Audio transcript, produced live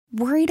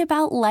Worried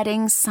about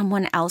letting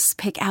someone else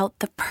pick out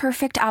the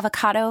perfect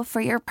avocado for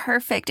your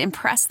perfect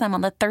impress them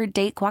on the third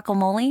date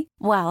guacamole?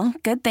 Well,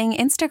 good thing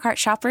Instacart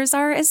shoppers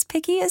are as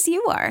picky as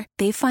you are.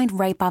 They find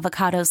ripe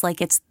avocados like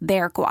it's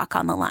their guac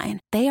on the line.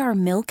 They are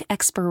milk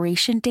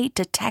expiration date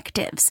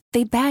detectives.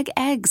 They bag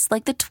eggs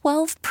like the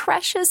 12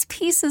 precious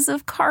pieces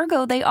of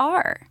cargo they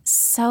are.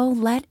 So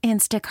let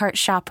Instacart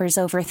shoppers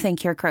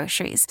overthink your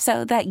groceries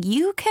so that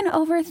you can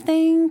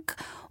overthink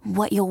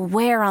what you'll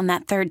wear on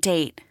that third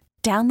date.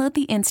 Download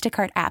the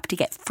Instacart app to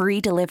get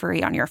free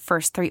delivery on your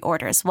first 3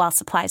 orders while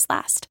supplies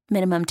last.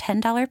 Minimum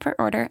 $10 per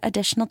order.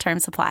 Additional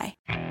terms apply.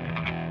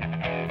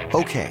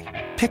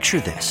 Okay, picture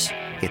this.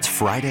 It's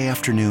Friday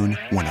afternoon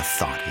when a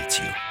thought hits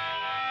you.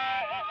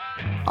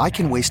 I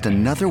can waste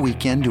another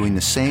weekend doing the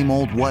same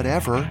old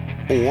whatever,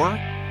 or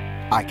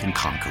I can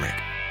conquer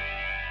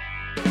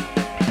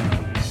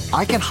it.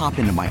 I can hop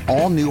into my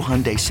all-new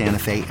Hyundai Santa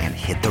Fe and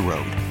hit the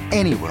road.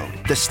 Any road.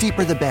 The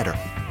steeper, the better.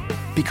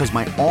 Because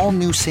my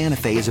all-new Santa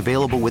Fe is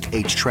available with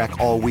H-Track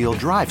all-wheel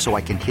drive, so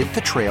I can hit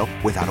the trail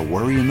without a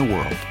worry in the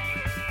world.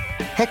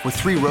 Heck, with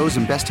 3 rows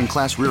and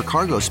best-in-class rear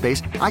cargo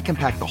space, I can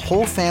pack the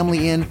whole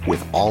family in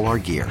with all our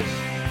gear.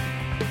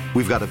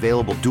 We've got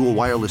available dual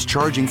wireless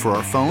charging for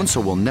our phones,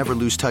 so we'll never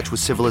lose touch with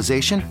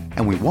civilization,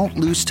 and we won't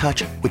lose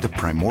touch with the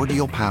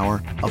primordial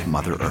power of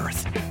Mother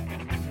Earth.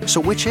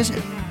 So which is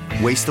it?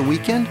 Waste the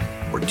weekend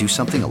or do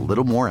something a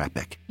little more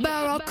epic?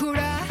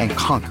 And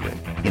conquer it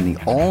in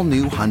the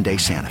all-new Hyundai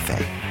Santa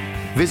Fe.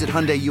 Visit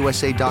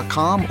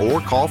HyundaiUSA.com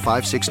or call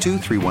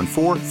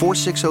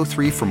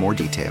 562-314-4603 for more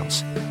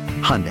details.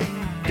 Hyundai,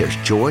 there's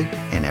joy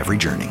in every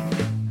journey.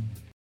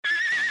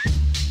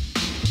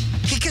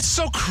 He gets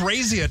so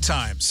crazy at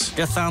times.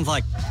 Just sounds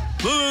like...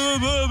 You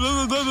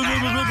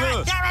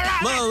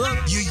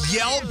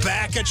yell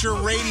back at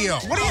your radio.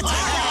 What are you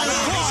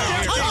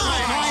talking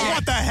about?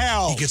 What the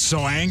hell? He gets so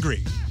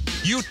angry.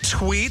 You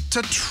tweet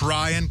to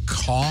try and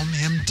calm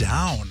him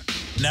down.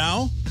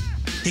 Now,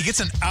 he gets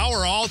an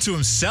hour all to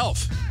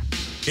himself.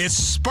 It's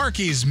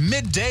Sparky's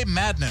Midday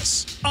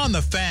Madness on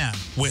The Fan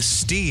with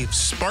Steve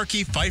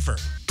Sparky Pfeiffer.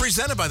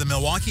 Presented by the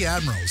Milwaukee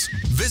Admirals.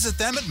 Visit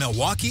them at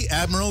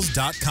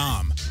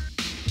milwaukeeadmirals.com.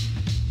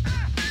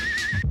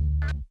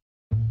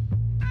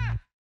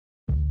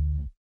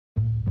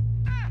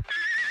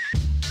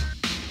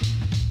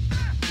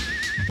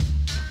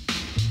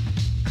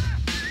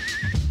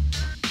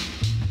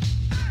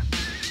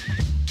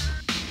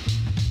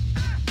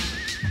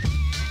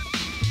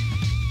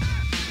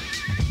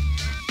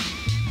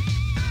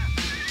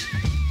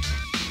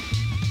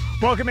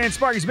 Welcome in,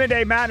 Sparky's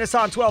Midday Madness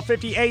on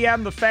 1250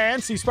 AM. The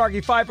Fan. See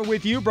Sparky Pfeiffer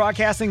with you,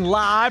 broadcasting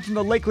live from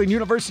the Lakeland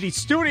University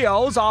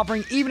studios,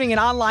 offering evening and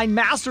online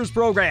master's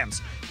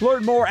programs.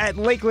 Learn more at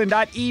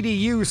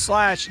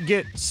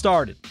lakeland.edu/get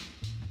started.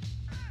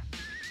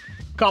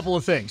 Couple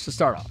of things to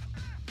start off.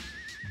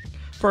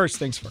 First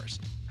things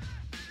first.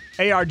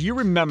 AR, do you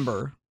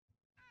remember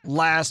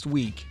last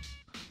week,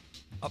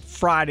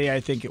 Friday, I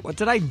think it was?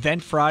 Did I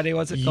vent Friday?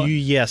 Was it called?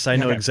 Yes, I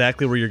know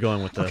exactly where you're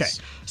going with this. Okay.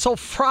 So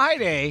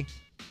Friday,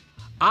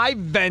 I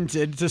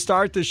vented to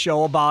start the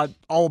show about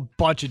a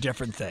bunch of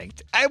different things.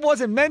 It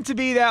wasn't meant to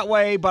be that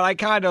way, but I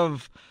kind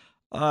of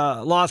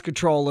lost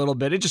control a little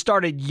bit. It just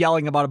started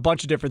yelling about a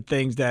bunch of different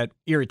things that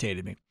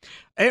irritated me.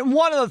 And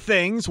one of the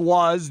things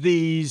was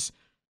these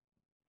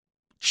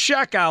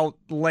checkout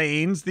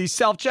lanes, these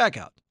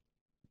self-checkout.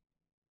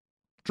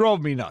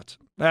 Drove me nuts.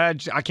 I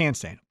can't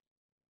stand it.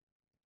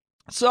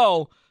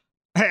 So,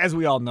 as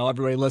we all know,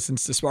 everybody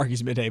listens to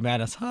Sparky's Midday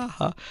Madness.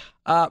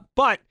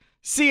 But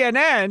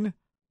CNN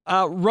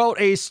wrote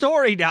a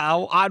story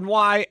now on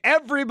why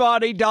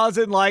everybody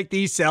doesn't like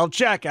these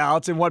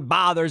self-checkouts and what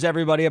bothers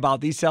everybody about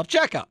these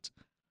self-checkouts,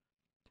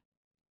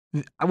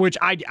 which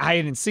I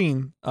hadn't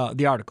seen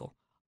the article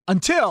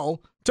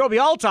until Toby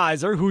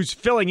Altizer, who's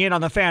filling in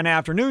on the Fan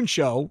Afternoon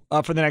show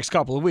for the next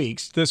couple of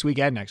weeks, this week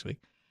and next week,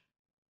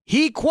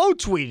 he quote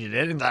tweeted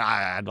it, and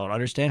I don't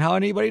understand how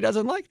anybody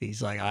doesn't like these.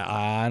 Like,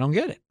 I don't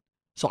get it.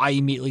 So I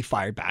immediately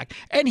fired back.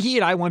 And he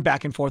and I went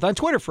back and forth on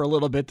Twitter for a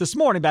little bit this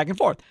morning, back and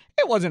forth.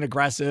 It wasn't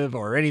aggressive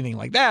or anything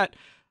like that,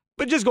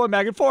 but just going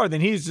back and forth.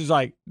 And he's just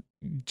like,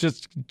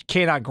 just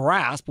cannot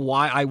grasp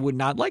why I would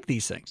not like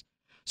these things.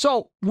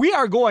 So we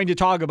are going to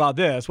talk about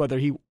this, whether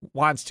he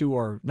wants to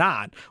or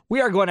not. We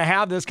are going to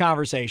have this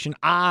conversation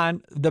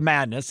on the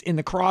Madness in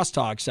the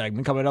Crosstalk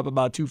segment coming up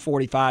about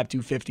 2:45,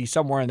 2:50,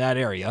 somewhere in that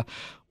area.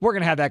 We're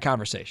going to have that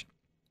conversation.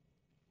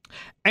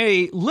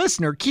 A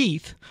listener,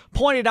 Keith,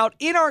 pointed out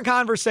in our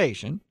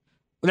conversation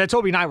that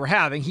Toby and I were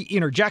having, he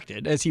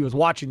interjected as he was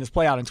watching this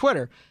play out on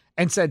Twitter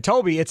and said,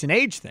 Toby, it's an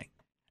age thing.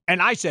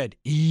 And I said,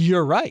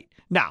 you're right.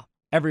 Now,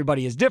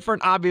 everybody is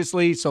different,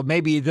 obviously, so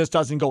maybe this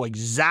doesn't go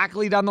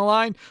exactly down the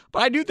line,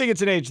 but I do think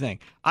it's an age thing.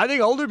 I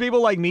think older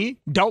people like me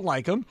don't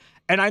like them,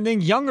 and I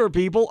think younger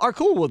people are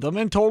cool with them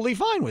and totally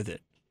fine with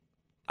it.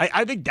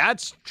 I think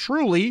that's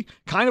truly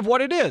kind of what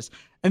it is.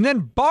 And then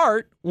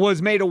Bart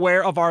was made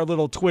aware of our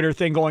little Twitter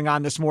thing going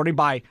on this morning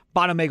by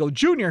Bonamago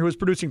Jr., who was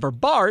producing for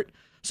Bart.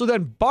 So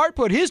then Bart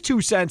put his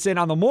 2 cents in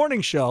on the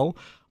morning show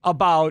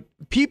about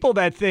people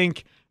that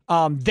think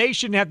they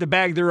shouldn't have to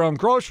bag their own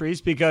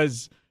groceries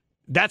because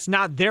that's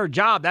not their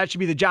job. That should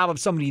be the job of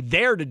somebody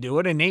there to do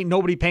it, and ain't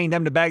nobody paying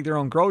them to bag their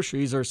own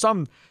groceries or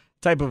some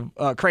type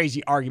of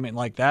crazy argument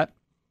like that.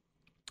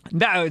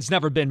 That it's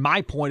never been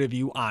my point of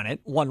view on it,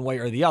 one way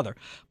or the other.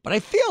 But I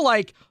feel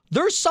like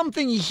there's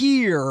something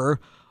here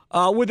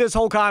with this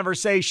whole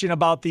conversation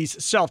about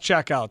these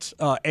self-checkouts,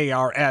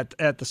 AR,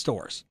 at the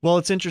stores. Well,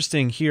 it's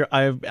interesting here.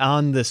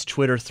 On this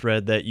Twitter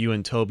thread that you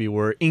and Toby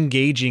were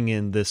engaging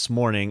in this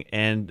morning,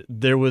 and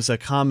there was a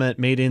comment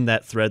made in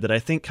that thread that I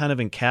think kind of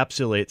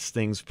encapsulates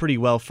things pretty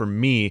well for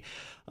me.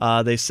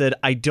 They said,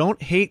 "I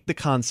don't hate the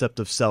concept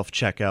of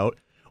self-checkout.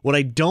 What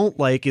I don't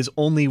like is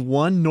only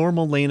one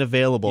normal lane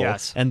available,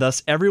 yes, and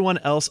thus everyone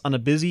else on a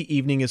busy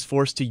evening is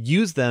forced to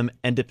use them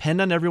and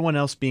depend on everyone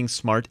else being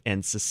smart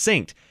and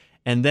succinct.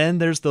 And then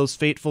there's those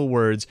fateful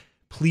words,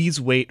 please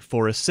wait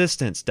for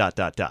assistance, ...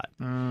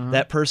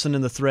 That person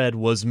in the thread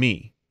was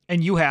me.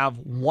 And you have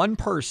one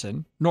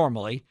person,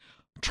 normally,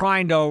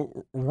 trying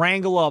to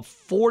wrangle up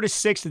 4 to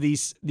 6 of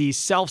these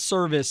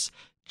self-service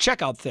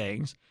checkout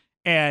things,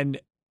 and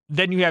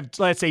then you have,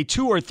 let's say,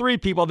 2 or 3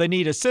 people that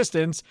need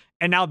assistance,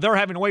 and now they're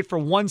having to wait for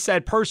one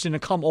said person to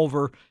come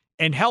over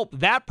and help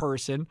that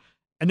person.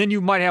 And then you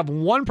might have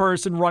one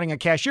person running a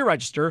cashier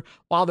register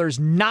while there's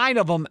 9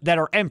 of them that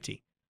are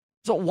empty.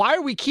 So why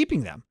are we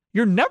keeping them?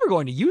 You're never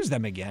going to use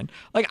them again.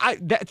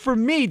 For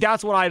me,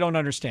 that's what I don't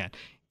understand.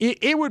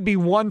 It would be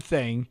one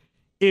thing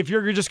if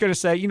you're just going to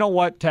say, you know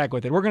what, tag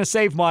with it. We're going to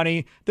save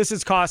money. This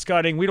is cost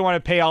cutting. We don't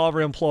want to pay all of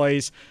our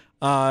employees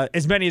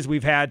as many as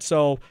we've had.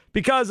 So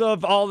because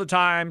of all the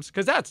times,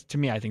 because that's, to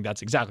me, I think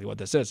that's exactly what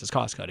this is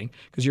cost cutting,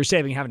 because you're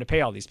saving having to pay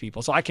all these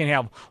people. So I can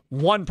have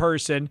one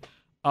person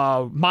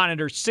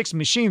monitor 6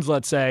 machines,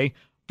 let's say,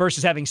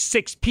 versus having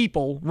 6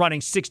 people running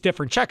 6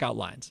 different checkout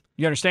lines.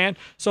 You understand?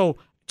 So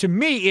to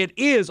me, it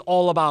is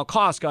all about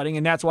cost cutting,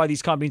 and that's why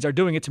these companies are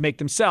doing it, to make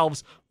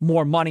themselves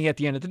more money at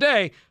the end of the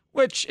day,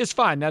 which is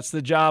fine. That's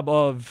the job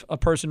of a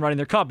person running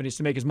their companies,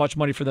 to make as much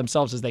money for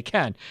themselves as they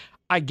can.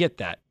 I get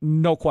that.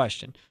 No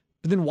question.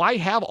 But then why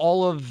have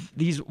all of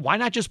these? Why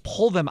not just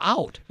pull them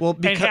out? Well,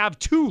 and have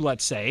 2,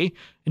 let's say,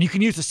 and you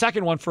can use the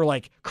second one for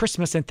like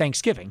Christmas and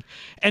Thanksgiving,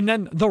 and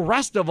then the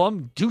rest of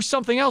them do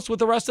something else with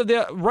the rest of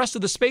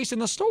the space in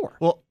the store.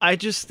 Well, I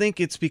just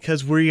think it's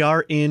because we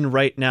are in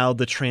right now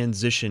the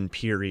transition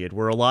period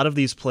where a lot of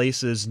these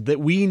places that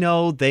we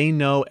know, they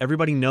know,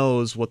 everybody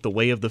knows what the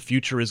way of the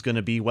future is going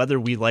to be, whether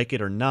we like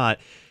it or not.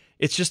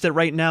 It's just that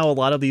right now a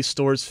lot of these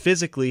stores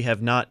physically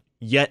have not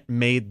yet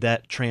made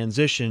that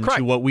transition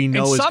to what we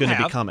know is going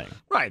to be coming.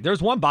 Right.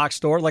 There's one box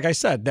store, like I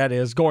said, that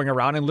is going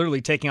around and literally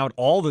taking out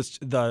all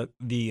the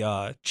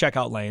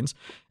checkout lanes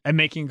and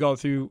making go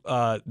through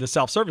the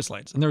self-service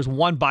lanes. And there's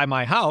one by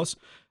my house,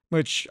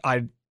 which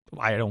I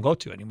don't go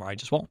to anymore. I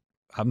just won't.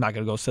 I'm not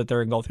going to go sit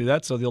there and go through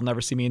that, so you'll never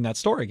see me in that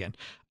store again.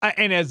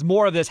 And as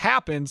more of this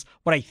happens,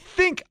 what I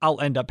think I'll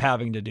end up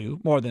having to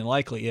do, more than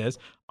likely, is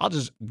I'll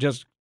just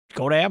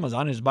go to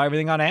Amazon and just buy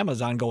everything on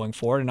Amazon going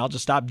forward, and I'll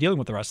just stop dealing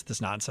with the rest of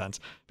this nonsense.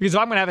 Because if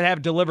I'm going to have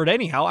it delivered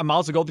anyhow, I might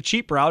as well go the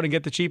cheap route and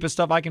get the cheapest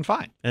stuff I can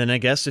find. And I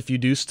guess if you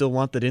do still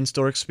want that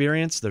in-store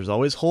experience, there's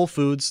always Whole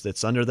Foods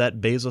that's under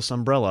that Bezos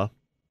umbrella.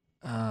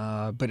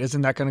 But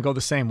isn't that going to go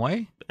the same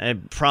way?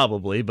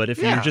 Probably, but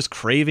if you're just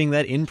craving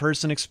that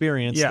in-person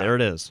experience, there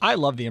it is. I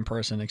love the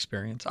in-person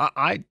experience.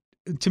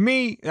 To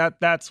me,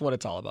 that's what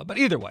it's all about. But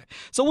either way,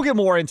 so we'll get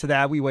more into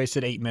that. We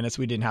wasted 8 minutes.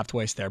 We didn't have to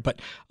waste there.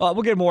 But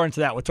we'll get more into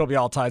that with Toby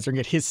Altizer and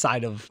get his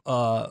side of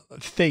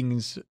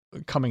things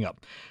coming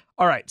up.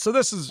 All right, so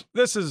this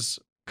is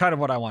kind of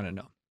what I want to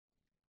know.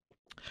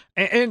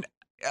 And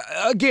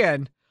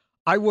again,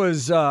 I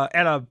was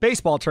at a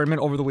baseball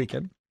tournament over the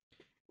weekend,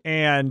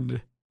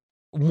 and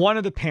one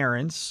of the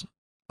parents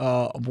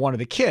of one of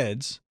the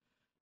kids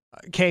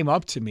came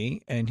up to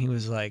me, and he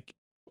was like,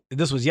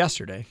 this was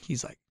yesterday.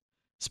 He's like,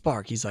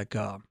 Spark, he's like,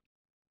 or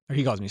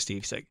he calls me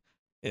Steve. He's like,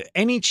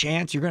 any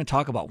chance you're going to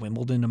talk about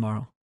Wimbledon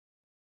tomorrow?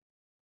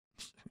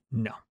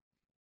 No,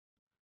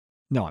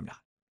 I'm not.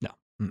 No.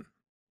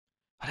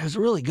 But it was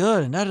really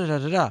good. And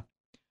da-da-da-da-da.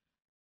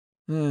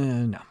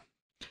 No.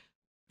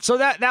 So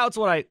that's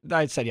what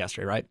I said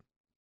yesterday, right?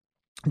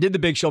 Did the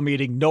Big Show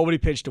meeting. Nobody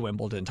pitched a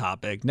Wimbledon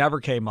topic. Never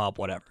came up,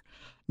 whatever.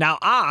 Now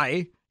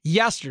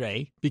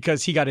yesterday,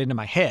 because he got into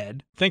my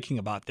head thinking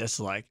about this,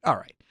 like, all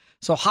right,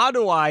 so how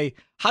do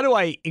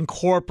I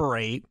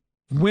incorporate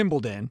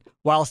Wimbledon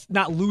while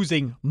not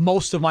losing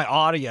most of my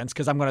audience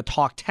because I'm going to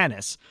talk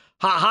tennis?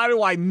 How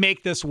do I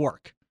make this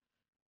work?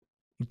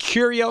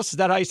 Kyrgios, is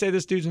that how you say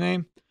this dude's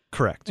name?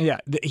 Correct. Yeah,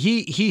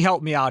 he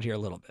helped me out here a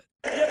little bit.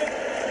 Yeah,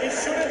 but it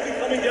shouldn't be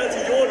coming down to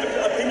your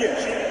opinion.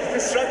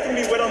 It's distracting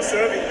me when I'm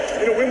serving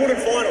in a Wimbledon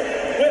final.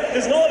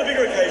 There's no other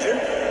bigger occasion.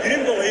 You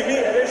didn't believe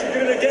me, and then she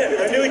did it again.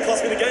 It nearly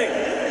cost me the game.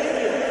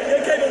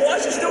 Yeah, okay, but why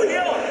is she still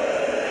here?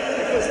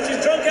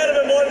 She's drunk out of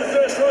her mind in the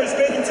first row,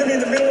 speaking to me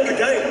in the middle of the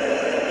game.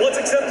 What's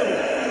acceptable?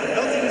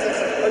 Nothing is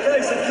acceptable.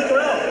 Okay, so kick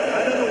her out.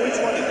 I don't know which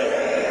one it is.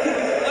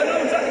 I know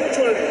exactly which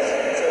one it is.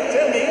 So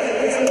tell me.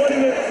 It's the one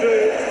in the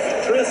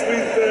dress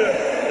with the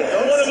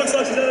one that looks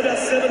like she's had about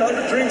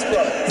 700 drinks,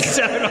 bro.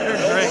 700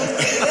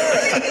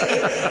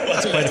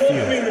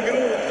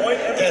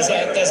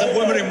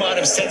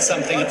 have said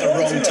something at the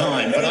wrong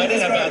time, but I don't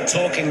know about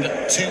talking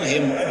to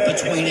him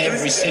between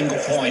every single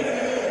point.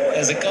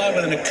 There's a guy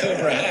with an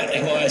Akubra hat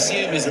who I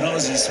assume is an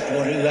Aussie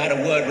supporter who had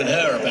a word with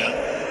her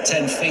about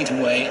 10 feet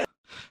away.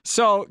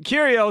 So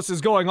Kyrgios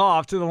is going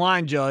off to the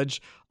line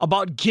judge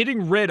about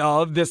getting rid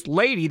of this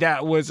lady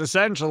that was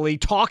essentially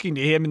talking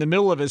to him in the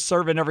middle of his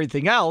serve and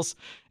everything else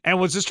and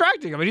was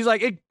distracting him. And he's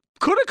like, it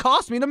could have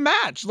cost me the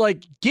match.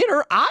 Like, get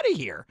her out of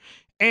here.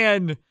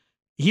 And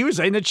he was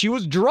saying that she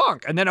was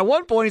drunk. And then at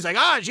one point he's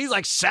like, she's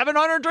like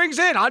 700 drinks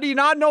in. How do you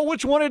not know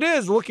which one it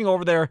is? Looking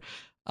over there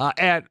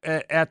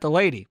at the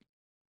lady.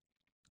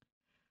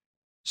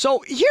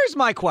 So here's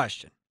my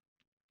question.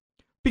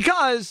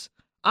 Because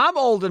I'm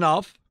old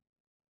enough,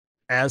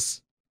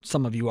 as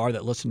some of you are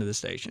that listen to this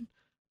station,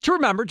 to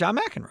remember John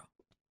McEnroe,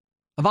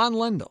 Yvonne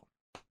Lendl,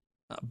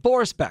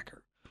 Boris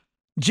Becker,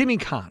 Jimmy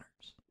Connors,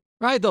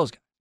 right? Those guys.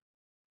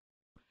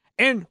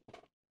 And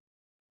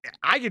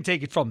I can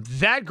take it from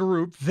that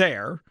group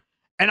there,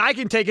 and I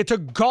can take it to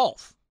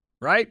golf,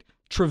 right?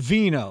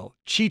 Trevino,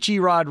 Chichi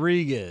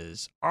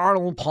Rodriguez,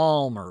 Arnold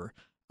Palmer,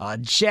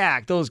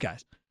 Jack, those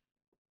guys.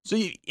 So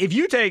if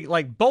you take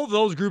like both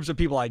those groups of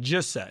people I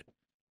just said,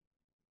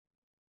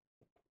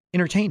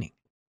 entertaining,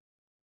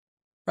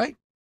 right?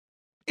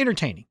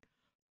 Entertaining.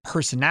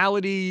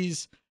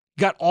 Personalities,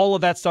 got all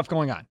of that stuff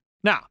going on.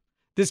 Now,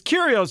 this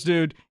Kyrgios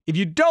dude, if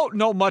you don't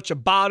know much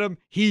about him,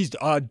 he's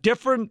a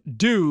different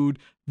dude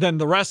than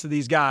the rest of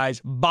these guys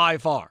by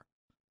far.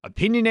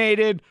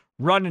 Opinionated,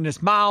 running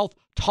his mouth,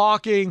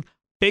 talking,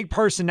 big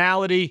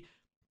personality.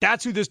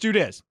 That's who this dude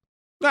is.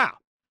 Now,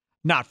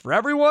 not for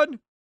everyone.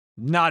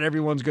 Not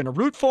everyone's going to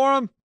root for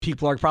him.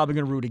 People are probably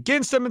going to root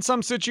against him in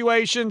some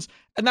situations,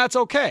 and that's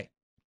okay.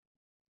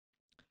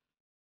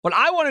 What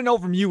I want to know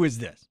from you is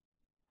this.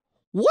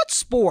 What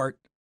sport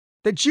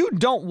that you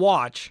don't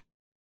watch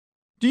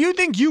do you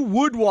think you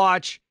would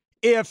watch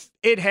if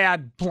it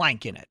had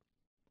blank in it?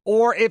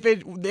 Or if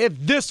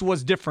this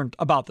was different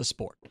about the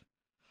sport?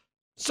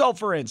 So,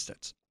 for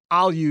instance,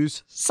 I'll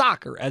use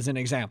soccer as an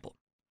example.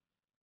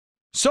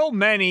 So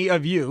many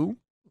of you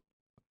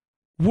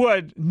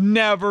would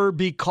never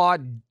be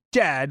caught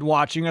dead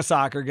watching a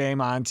soccer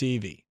game on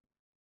TV.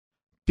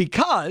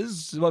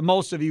 Because what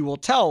most of you will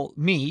tell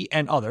me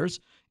and others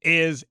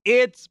is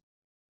it's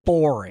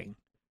boring.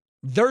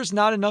 There's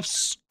not enough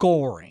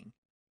scoring.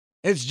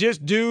 It's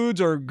just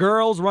dudes or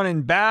girls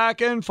running back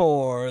and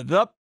forth,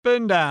 up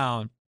and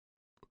down.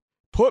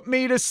 Put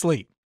me to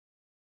sleep.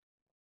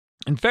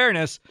 In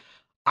fairness,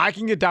 I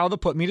can get down with the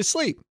put me to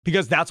sleep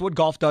because that's what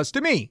golf does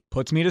to me.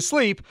 Puts me to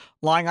sleep,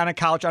 lying on a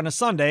couch on a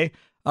Sunday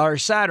or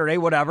Saturday,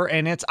 whatever,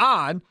 and it's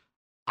on.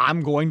 I'm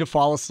going to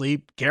fall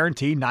asleep,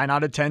 guaranteed 9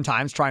 out of 10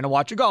 times trying to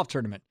watch a golf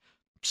tournament.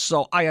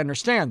 So I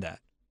understand that.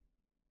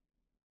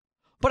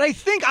 But I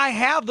think I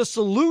have the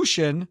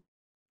solution,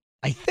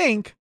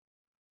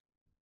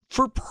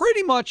 for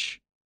pretty much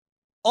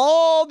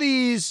all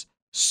these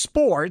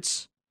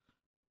sports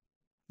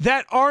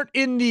that aren't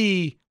in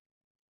the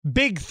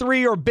big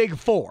 3 or big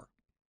 4,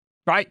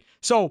 right?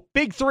 So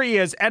big 3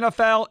 is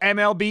NFL,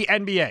 MLB,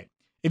 NBA.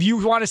 If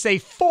you want to say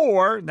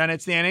 4, then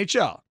it's the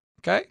NHL,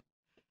 okay?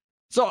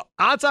 So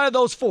outside of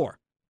those 4,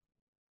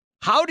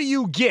 how do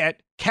you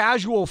get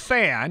casual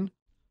fan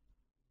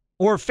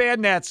or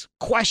fan that's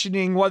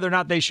questioning whether or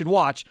not they should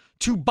watch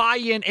to buy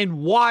in and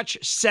watch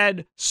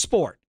said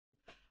sport?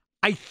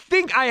 I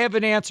think I have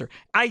an answer.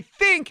 I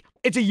think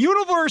it's a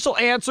universal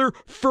answer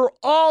for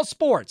all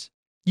sports.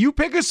 You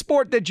pick a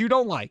sport that you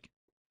don't like.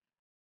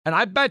 And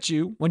I bet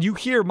you when you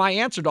hear my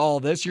answer to all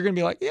of this, you're going to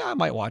be like, yeah, I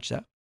might watch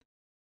that.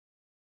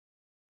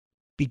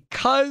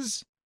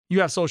 Because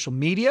you have social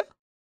media,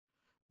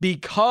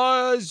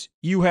 because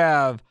you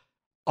have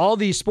all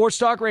these sports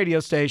talk radio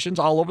stations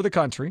all over the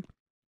country,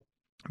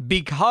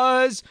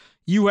 because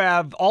you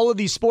have all of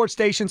these sports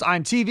stations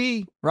on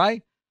TV,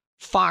 right?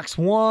 Fox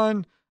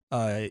 1,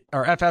 or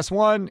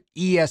FS1,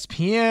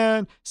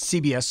 ESPN,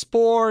 CBS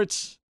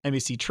Sports,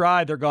 NBC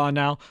tried, they're gone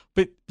now.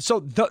 But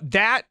so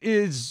that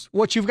is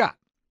what you've got.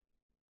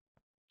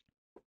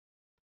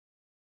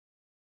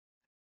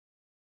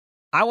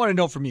 I want to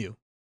know from you,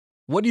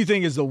 what do you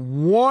think is the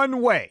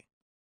one way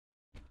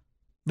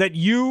that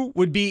you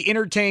would be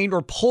entertained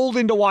or pulled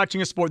into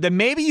watching a sport that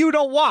maybe you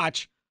don't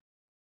watch,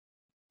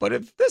 but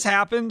if this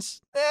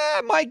happens,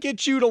 it might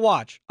get you to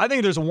watch? I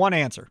think there's one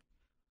answer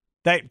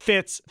that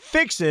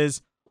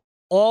fixes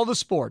all the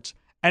sports.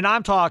 And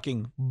I'm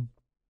talking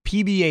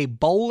PBA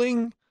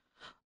bowling.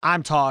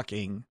 I'm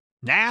talking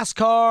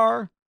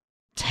NASCAR,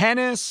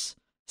 tennis,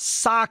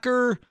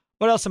 soccer.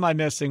 What else am I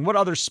missing? What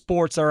other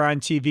sports are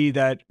on TV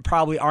that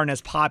probably aren't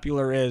as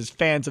popular as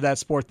fans of that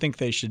sport think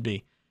they should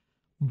be?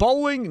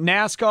 Bowling,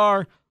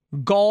 NASCAR,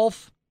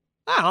 golf.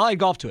 I'll add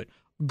golf to it.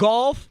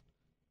 Golf,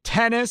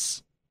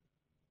 tennis.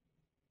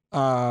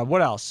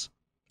 What else?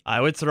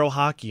 I would throw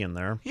hockey in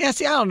there. Yeah,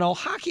 see, I don't know.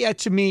 Hockey,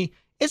 to me,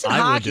 isn't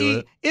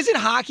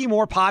hockey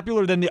more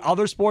popular than the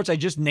other sports I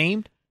just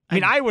named? I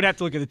mean, I would have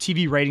to look at the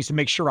TV ratings to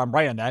make sure I'm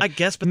right on that. I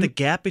guess, but the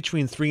gap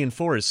between 3 and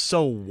 4 is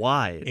so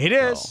wide. It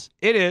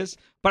is.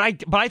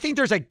 But I think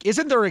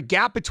isn't there a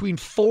gap between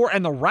 4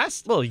 and the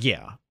rest? Well,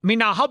 yeah. I mean,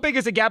 now how big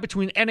is the gap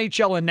between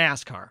NHL and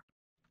NASCAR?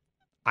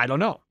 I don't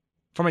know.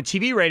 From a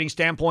TV rating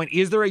standpoint,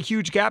 is there a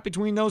huge gap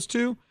between those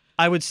two?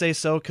 I would say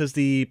so, because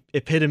the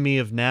epitome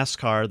of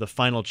NASCAR, the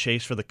final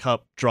chase for the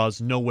Cup,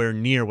 draws nowhere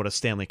near what a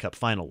Stanley Cup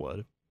final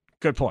would.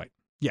 Good point.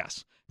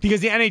 Yes.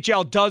 Because the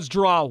NHL does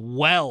draw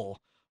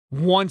well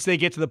once they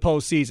get to the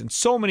postseason.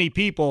 So many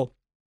people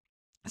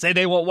say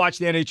they won't watch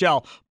the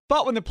NHL,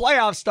 but when the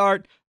playoffs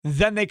start,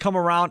 then they come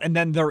around and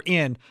then they're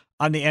in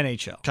on the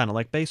NHL. Kind of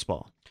like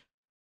baseball.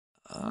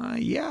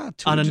 Yeah.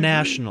 On a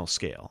national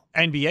scale.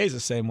 NBA is the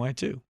same way,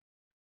 too.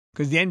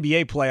 Because the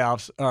NBA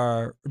playoffs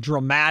are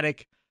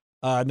dramatic,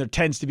 and there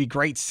tends to be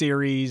great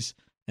series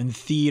and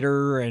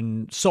theater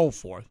and so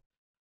forth.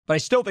 But I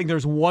still think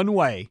there's one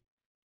way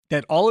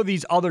that all of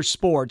these other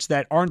sports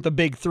that aren't the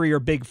big 3 or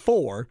big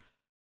 4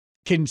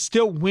 can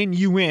still win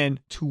you in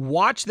to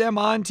watch them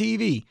on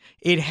TV.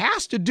 It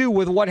has to do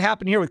with what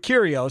happened here with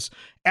Kyrgios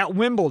at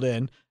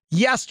Wimbledon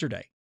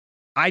yesterday.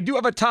 I do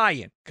have a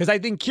tie-in because I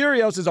think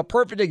Kyrgios is a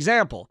perfect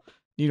example.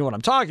 You know what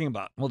I'm talking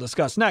about. We'll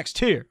discuss next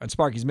here on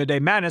Sparky's Midday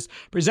Madness,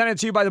 presented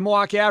to you by the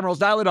Milwaukee Admirals.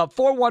 Dial it up,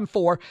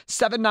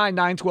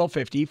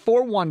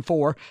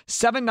 414-799-1250,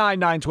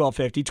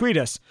 414-799-1250. Tweet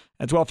us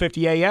at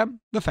 1250 AM,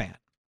 The Fan.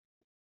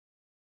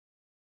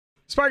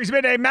 Sparky's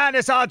Midday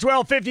Madness on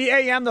 1250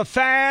 AM, The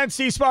Fan.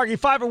 Steve Sparky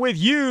Pfeiffer with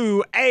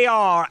you,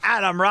 AR,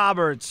 Adam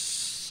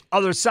Roberts.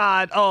 Other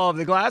side of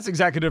the glass,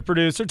 executive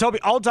producer, Toby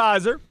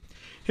Altizer.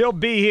 He'll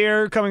be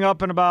here coming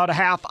up in about a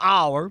half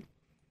hour.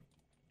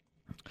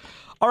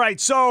 All right,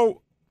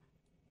 so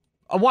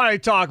I want to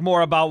talk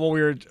more about what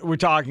we're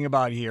talking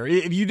about here.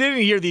 If you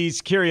didn't hear these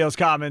Kyrgios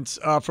comments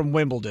from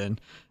Wimbledon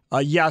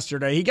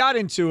yesterday, he got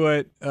into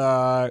it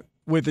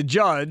with a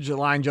judge, a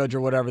line judge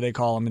or whatever they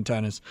call him in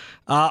tennis,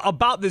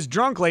 about this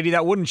drunk lady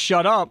that wouldn't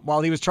shut up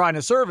while he was trying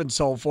to serve and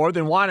so forth,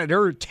 and wanted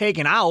her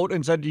taken out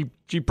and said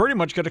she pretty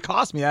much could have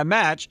cost me that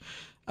match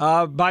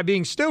by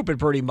being stupid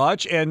pretty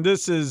much, and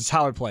this is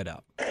how it played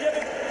out.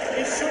 Yeah, but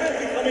it shouldn't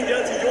be coming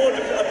down to your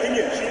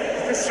opinion.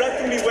 She's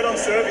distracting me when I'm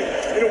serving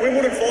in a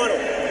Wimbledon final.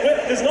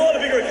 There's no other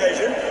bigger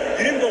occasion.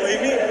 You didn't believe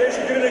me, and then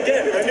she did it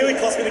again. It nearly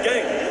cost me the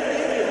game.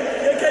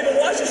 Yeah, okay, but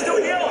why is she still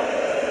here?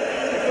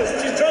 Because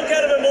she's drunk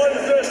out of her mind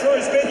in the first row,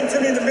 speaking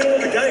to me in the middle of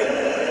the game.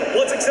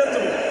 What's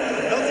acceptable?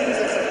 Nothing is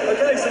acceptable.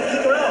 Okay, so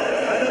kick her out.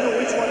 I don't know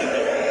which one it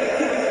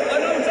is. I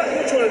know exactly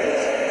which one it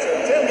is. So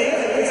tell me.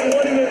 It's the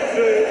one in the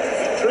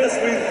dress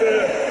with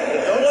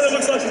the one that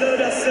looks like she's had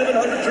about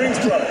 700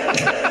 drinks, bro.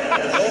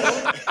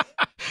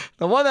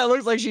 The one that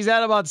looks like she's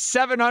had about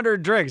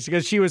 700 drinks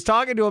because she was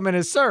talking to him in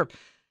his serve.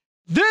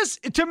 This,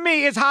 to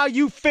me, is how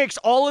you fix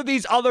all of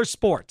these other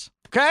sports,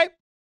 okay?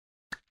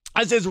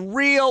 This is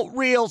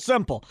real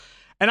simple.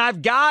 And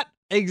I've got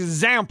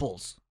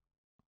examples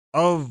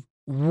of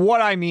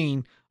what I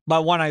mean by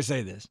when I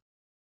say this.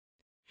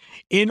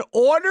 In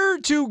order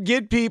to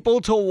get people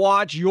to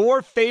watch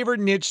your favorite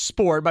niche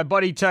sport, my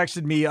buddy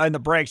texted me in the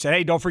break, said,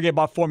 hey, don't forget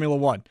about Formula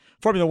One.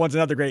 Formula One's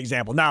another great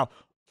example. Now,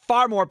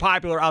 far more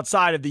popular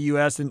outside of the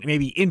U.S. than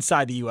maybe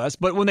inside the U.S.,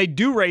 but when they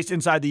do race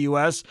inside the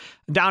U.S.,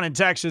 down in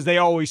Texas, they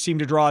always seem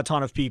to draw a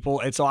ton of people,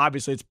 and so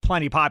obviously it's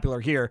plenty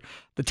popular here.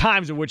 The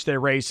times in which they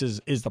race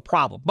is the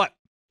problem. But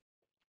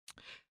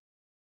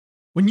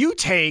when you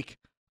take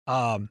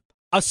a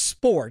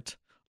sport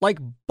like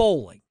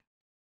bowling,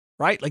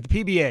 right, like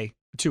the PBA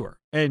Tour,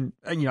 and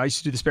I used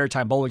to do the Spare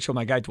Time Bowling Show with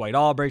my guy Dwight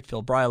Albrecht,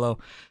 Phil Brilo,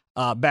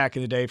 back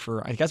in the day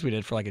for, I guess we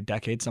did for like a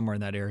decade, somewhere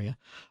in that area,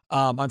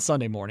 on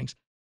Sunday mornings.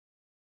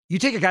 You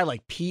take a guy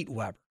like Pete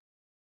Weber,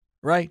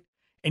 right?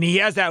 And he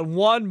has that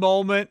one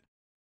moment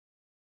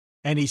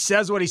and he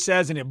says what he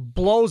says and it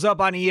blows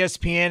up on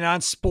ESPN and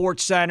on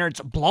SportsCenter.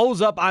 It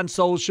blows up on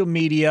social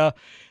media.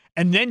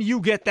 And then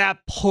you get that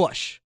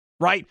push,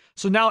 right?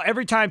 So now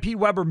every time Pete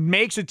Weber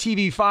makes a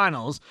TV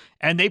finals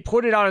and they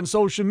put it out on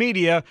social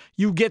media,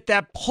 you get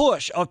that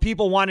push of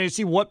people wanting to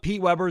see what Pete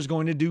Weber is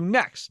going to do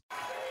next.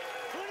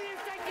 Who do you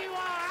think you are?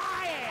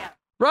 I am.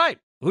 Right.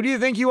 Who do you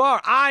think you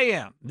are? I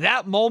am.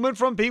 That moment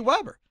from Pete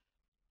Weber.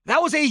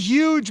 That was a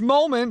huge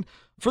moment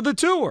for the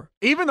tour.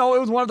 Even though it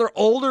was one of their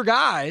older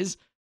guys,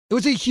 it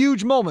was a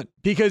huge moment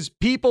because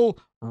people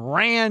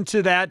ran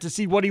to that to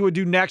see what he would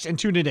do next and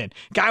tuned it in.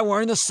 Guy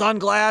wearing the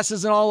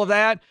sunglasses and all of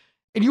that.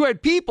 And you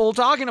had people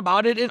talking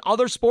about it in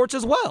other sports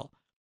as well.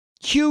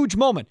 Huge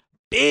moment.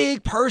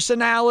 Big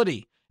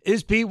personality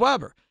is Pete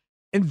Weber.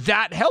 And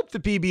that helped the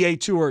PBA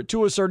Tour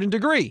to a certain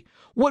degree.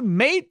 What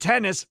made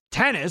tennis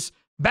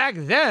back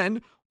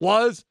then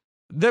was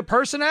the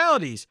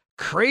personalities.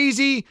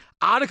 Crazy,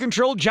 out of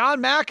control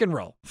John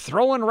McEnroe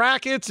throwing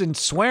rackets and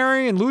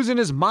swearing and losing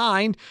his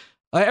mind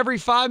every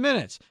 5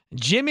 minutes.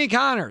 Jimmy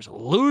Connors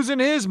losing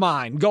his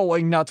mind,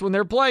 going nuts when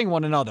they're playing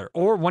one another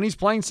or when he's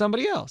playing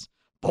somebody else.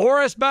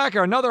 Boris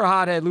Becker, another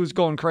hothead,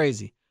 going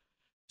crazy.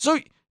 So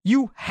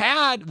you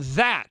had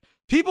that.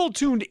 People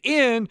tuned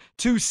in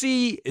to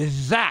see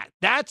that.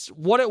 That's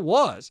what it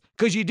was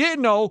because you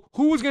didn't know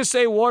who was going to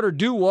say what or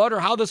do what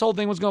or how this whole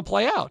thing was going to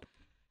play out.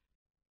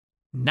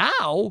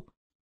 Now,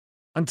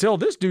 until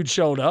this dude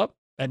showed up,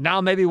 and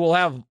now maybe we'll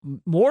have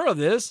more of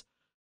this,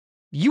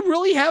 you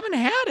really haven't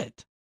had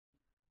it.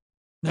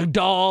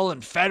 Nadal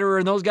and Federer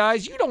and those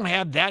guys, you don't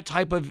have that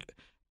type of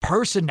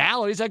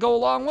personalities that go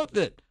along with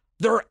it.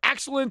 They're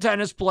excellent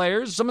tennis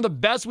players, some of the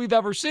best we've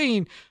ever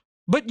seen,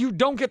 but you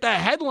don't get the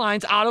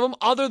headlines out of them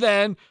other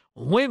than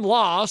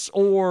win-loss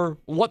or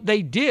what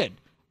they did.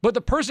 But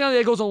the personality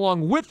that goes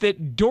along with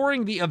it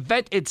during the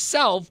event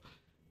itself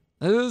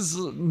is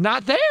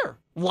not there,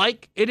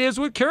 like it is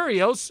with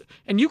Kyrgios,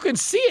 and you can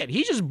see it.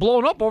 He's just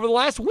blown up over the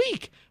last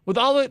week with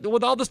all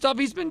the stuff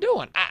he's been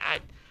doing.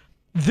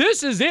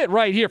 This is it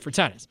right here for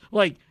tennis.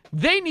 Like,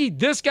 they need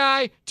this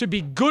guy to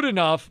be good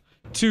enough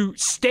to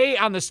stay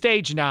on the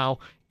stage now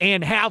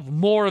and have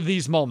more of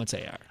these moments,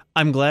 AR.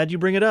 I'm glad you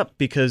bring it up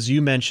because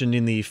you mentioned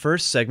in the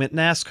first segment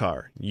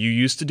NASCAR. You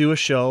used to do a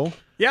show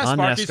on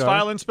Sparky's NASCAR.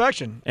 File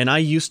Inspection. And I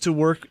used to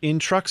work in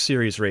truck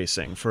series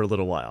racing for a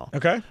little while.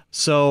 Okay.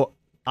 So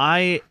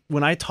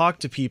when I talk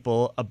to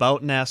people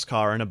about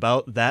NASCAR and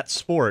about that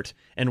sport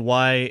and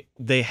why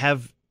they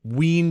have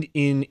weaned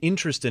in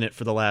interest in it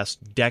for the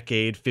last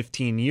decade,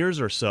 15 years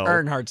or so.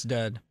 Earnhardt's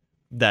dead.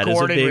 That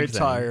Gordon is a big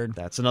retired.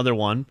 thing. That's another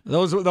one.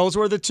 Those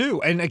were the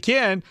two. And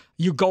again,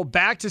 you go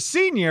back to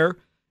Senior,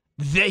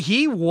 that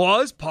he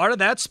was part of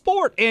that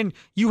sport. And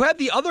you had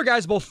the other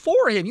guys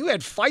before him. You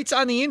had fights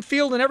on the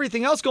infield and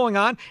everything else going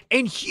on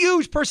and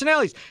huge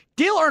personalities.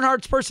 Dale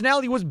Earnhardt's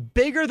personality was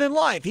bigger than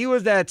life. He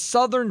was that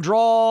southern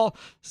drawl,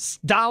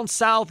 down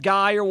south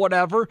guy or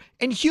whatever,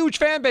 and huge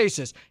fan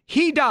bases.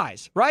 He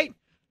dies, right?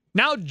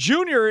 Now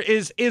Junior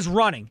is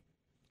running.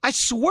 I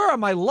swear on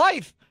my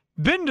life,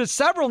 been to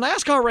several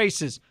NASCAR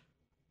races.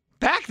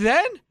 Back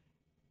then,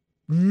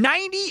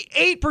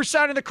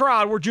 98% of the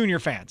crowd were Junior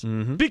fans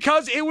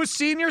because it was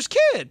Senior's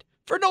kid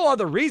for no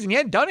other reason. He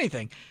hadn't done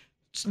anything.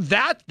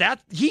 That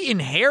he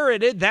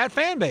inherited that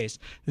fan base.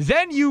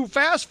 Then you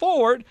fast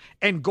forward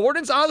and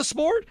Gordon's out of the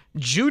sport,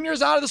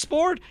 Junior's out of the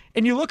sport,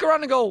 and you look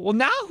around and go, well,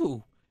 now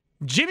who?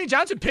 Jimmy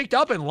Johnson picked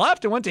up and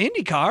left and went to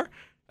IndyCar.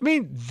 I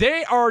mean,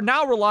 they are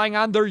now relying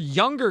on their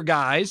younger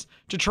guys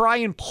to try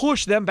and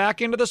push them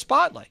back into the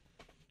spotlight.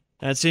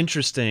 That's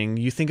interesting.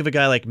 You think of a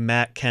guy like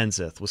Matt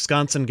Kenseth,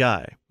 Wisconsin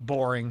guy.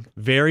 Boring.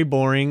 Very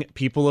boring.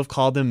 People have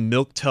called him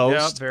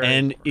milquetoast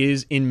and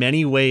is in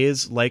many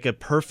ways like a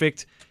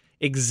perfect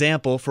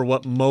example for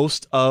what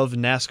most of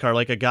NASCAR,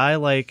 like a guy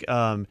like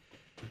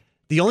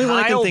the only one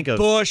I can think of.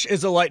 Kyle Busch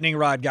is a lightning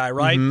rod guy,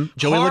 right?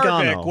 Joey Harvick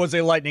Logano was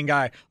a lightning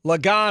guy.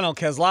 Logano,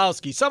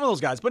 Keselowski, some of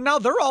those guys. But now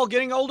they're all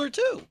getting older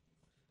too.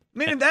 I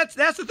mean, that's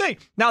the thing.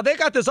 Now they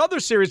got this other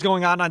series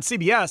going on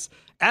CBS.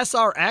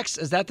 SRX,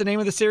 is that the name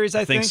of the series,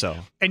 I think? So.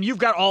 And you've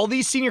got all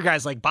these senior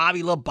guys like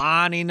Bobby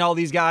Labonte and all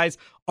these guys,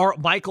 or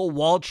Michael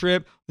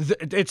Waltrip.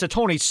 It's a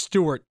Tony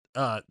Stewart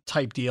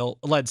type deal,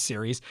 led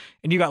series.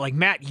 And you got like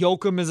Matt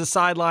Yoakum as a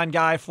sideline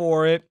guy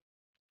for it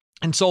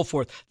and so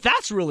forth.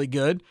 That's really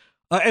good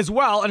as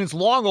well, and it's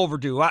long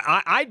overdue.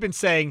 I'd been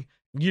saying,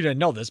 you didn't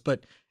know this,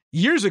 but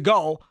years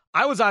ago,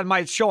 I was on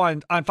my show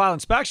on File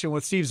Inspection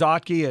with Steve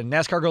Zotke and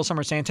NASCAR Girl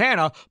Summer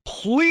Santana,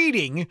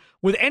 pleading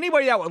with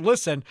anybody that would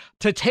listen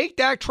to take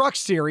that truck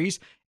series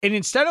and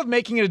instead of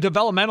making it a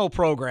developmental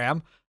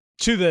program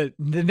to the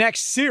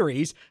next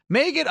series,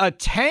 make it a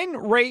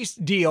 10-race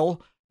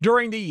deal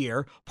during the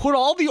year, put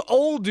all the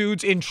old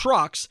dudes in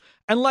trucks,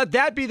 and let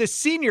that be the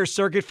senior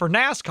circuit for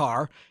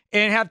NASCAR,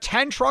 and have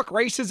 10 truck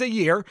races a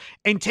year,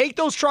 and take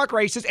those truck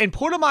races and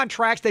put them on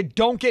tracks that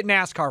don't get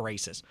NASCAR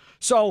races.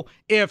 So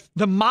if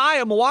the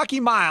Milwaukee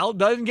Mile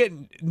doesn't get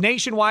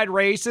nationwide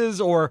races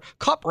or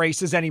cup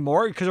races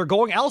anymore because they're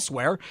going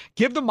elsewhere,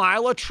 give the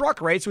Mile a truck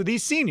race with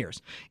these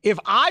seniors. If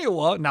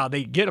Iowa, now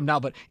they get them now,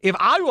 but if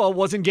Iowa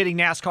wasn't getting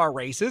NASCAR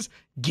races,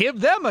 give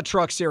them a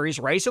truck series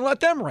race and let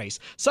them race.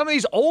 Some of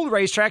these old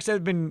racetracks that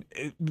have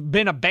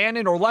been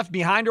abandoned or left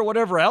behind or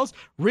whatever else,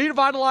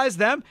 revitalize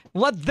them,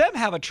 let them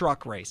have a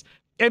truck race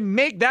and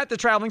make that the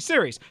traveling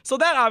series. So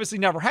that obviously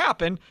never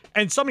happened,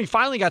 and somebody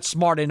finally got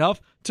smart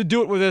enough to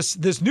do it with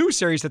this new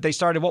series that they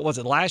started, what was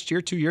it, last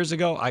year, 2 years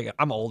ago?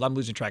 I'm old. I'm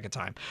losing track of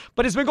time.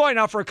 But it's been going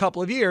on for a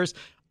couple of years.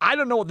 I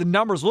don't know what the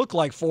numbers look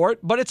like for it,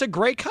 but it's a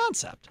great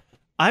concept.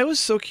 I was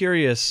so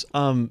curious.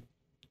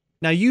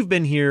 Now, you've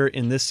been here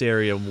in this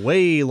area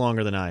way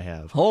longer than I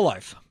have. Whole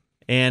life.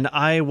 And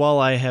while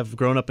I have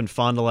grown up in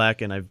Fond du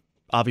Lac and I've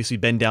obviously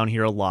been down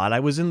here a lot, I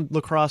was in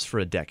La Crosse for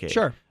a decade.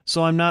 Sure.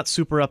 So I'm not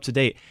super up to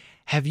date.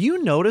 Have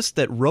you noticed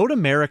that Road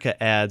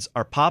America ads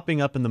are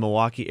popping up in the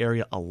Milwaukee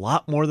area a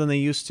lot more than they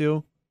used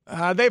to?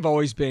 They've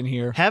always been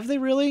here. Have they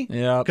really?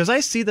 Yeah. Because I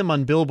see them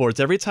on billboards.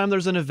 Every time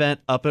there's an event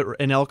up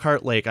in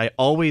Elkhart Lake, I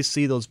always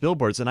see those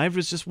billboards. And I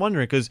was just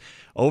wondering, because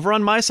over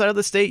on my side of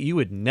the state, you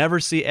would never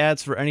see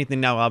ads for anything.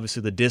 Now,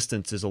 obviously, the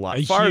distance is a lot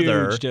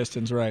farther. Huge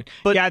distance, right.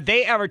 But yeah,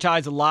 they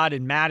advertise a lot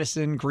in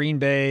Madison, Green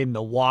Bay,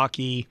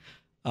 Milwaukee,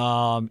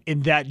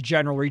 in that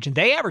general region.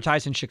 They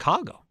advertise in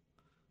Chicago.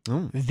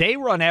 They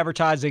run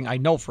advertising, I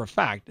know for a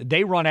fact,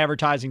 they run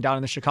advertising down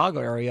in the Chicago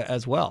area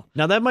as well.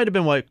 Now, that might have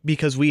been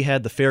because we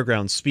had the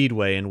Fairgrounds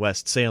Speedway in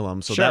West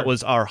Salem, so that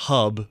was our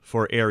hub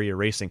for area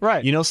racing.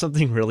 Right. You know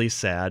something really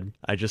sad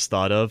I just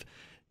thought of?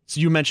 So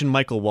you mentioned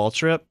Michael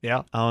Waltrip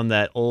Yeah. on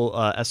that old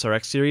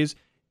SRX series.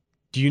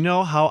 Do you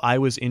know how I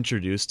was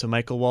introduced to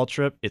Michael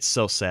Waltrip? It's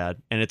so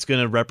sad, and it's going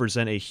to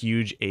represent a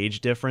huge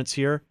age difference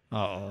here.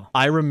 Uh-oh.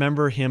 I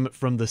remember him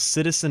from the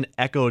Citizen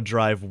Echo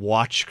Drive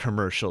watch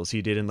commercials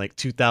he did in like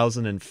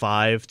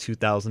 2005,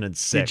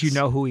 2006. Did you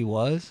know who he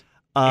was?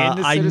 In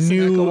the I Citizen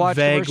Echo knew watch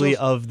vaguely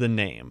commercials? of the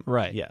name.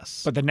 Right.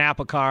 Yes. But the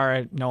Napa car, I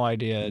had no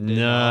idea.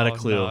 Not a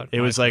clue. No,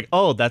 it was like,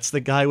 oh, that's the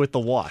guy with the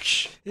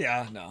watch.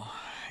 Yeah, no.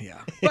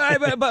 Yeah.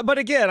 But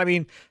again, I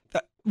mean,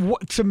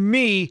 to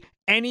me,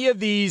 any of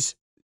these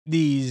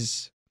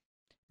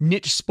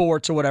niche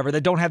sports or whatever that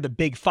don't have the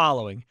big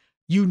following,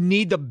 you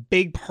need the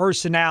big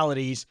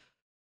personalities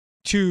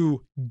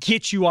to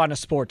get you on a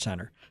Sports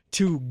Center,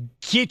 to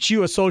get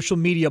you a social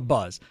media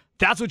buzz.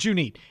 That's what you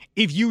need.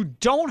 If you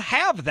don't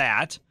have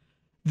that,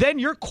 then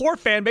your core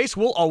fan base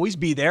will always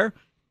be there.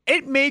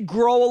 It may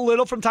grow a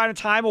little from time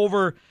to time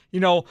over,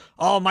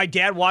 oh, my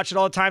dad watched it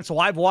all the time, so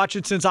I've watched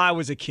it since I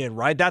was a kid,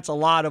 right? That's a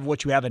lot of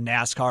what you have in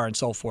NASCAR and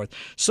so forth.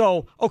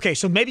 So, okay,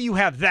 so maybe you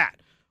have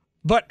that.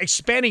 But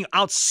expanding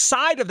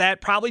outside of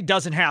that probably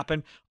doesn't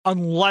happen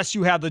unless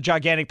you have the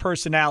gigantic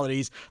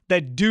personalities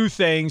that do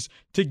things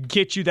to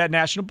get you that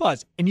national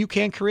buzz. And you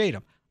can't create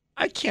them.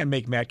 I can't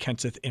make Matt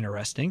Kenseth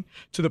interesting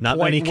to the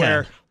point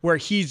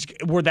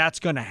where that's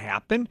going to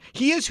happen.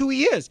 He is who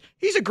he is.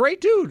 He's a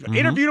great dude. Mm-hmm.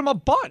 Interviewed him a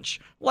bunch.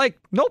 Like,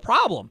 no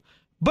problem.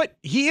 But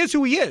he is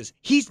who he is.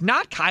 He's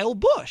not Kyle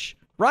Busch,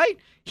 right?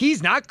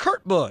 He's not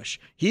Kurt Busch.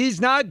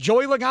 He's not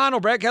Joey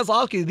Logano, Brad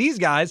Keselowski. These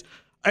guys,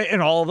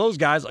 and all of those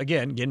guys,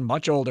 again, getting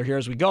much older here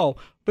as we go,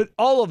 but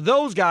all of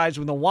those guys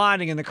with the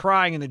whining and the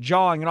crying and the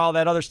jawing and all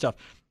that other stuff,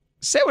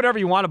 say whatever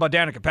you want about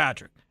Danica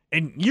Patrick.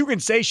 And you can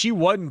say she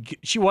wasn't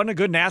a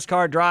good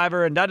NASCAR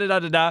driver and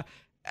da-da-da-da-da.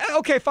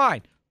 Okay,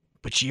 fine.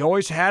 But she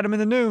always had him in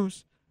the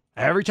news.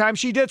 Every time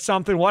she did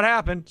something, what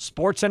happened?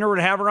 SportsCenter would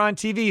have her on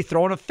TV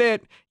throwing a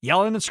fit,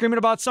 yelling and screaming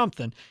about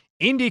something.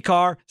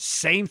 IndyCar,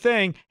 same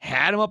thing.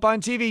 Had him up on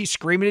TV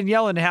screaming and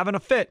yelling and having a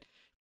fit.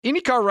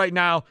 IndyCar right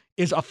now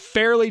is a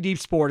fairly deep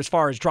sport as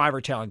far as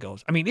driver talent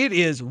goes. I mean, it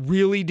is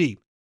really deep.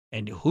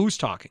 And who's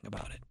talking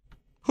about it?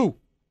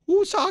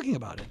 Who's talking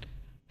about it?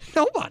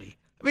 Nobody.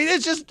 I mean,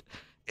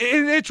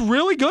 it's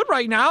really good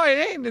right now,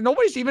 and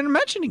nobody's even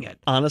mentioning it.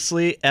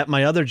 Honestly, at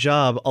my other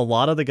job, a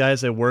lot of the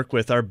guys I work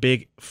with are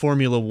big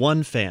Formula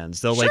One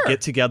fans. They'll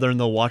get together and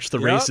they'll watch the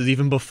races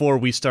even before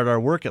we start our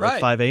work at like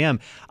 5 a.m.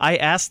 I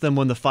asked them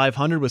when the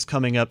 500 was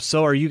coming up,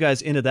 so are you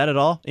guys into that at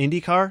all?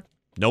 IndyCar?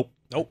 Nope.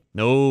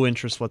 No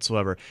interest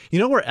whatsoever. You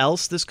know where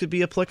else this could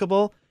be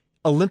applicable?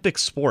 Olympic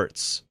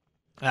sports.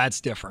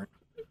 That's different.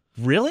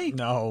 Really?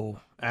 No,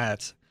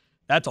 that's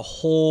a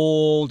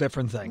whole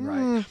different thing,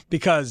 right?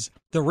 Because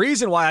the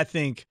reason why I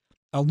think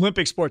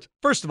Olympic sports,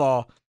 first of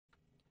all,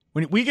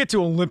 when we get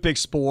to Olympic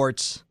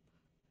sports,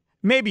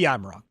 maybe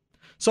I'm wrong.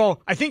 So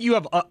I think you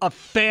have a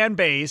fan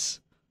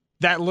base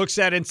that looks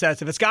at it and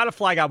says, if it's got a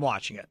flag, I'm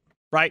watching it,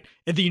 right?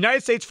 If the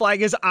United States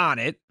flag is on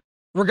it,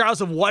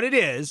 regardless of what it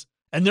is,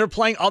 and they're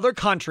playing other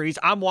countries,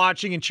 I'm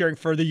watching and cheering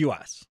for the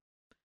U.S.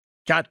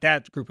 Got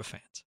that group of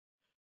fans.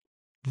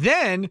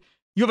 Then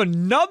you have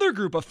another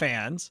group of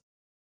fans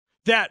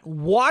that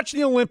watch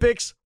the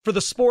Olympics for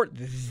the sport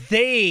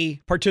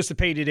they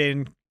participated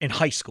in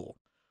high school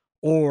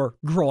or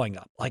growing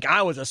up. Like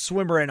I was a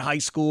swimmer in high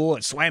school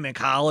and swam in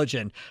college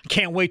and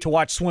can't wait to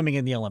watch swimming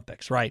in the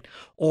Olympics, right?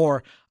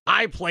 Or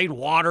I played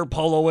water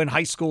polo in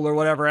high school or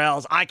whatever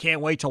else. I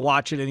can't wait to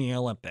watch it in the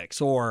Olympics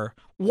or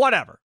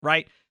whatever,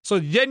 right? So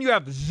then you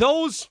have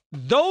those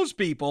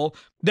people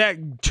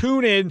that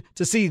tune in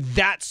to see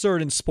that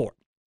certain sport.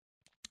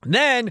 And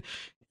then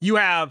you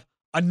have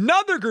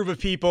another group of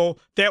people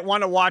that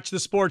want to watch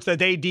the sports that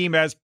they deem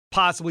as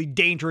possibly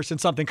dangerous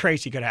and something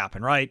crazy could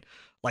happen, right?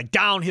 Like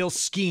downhill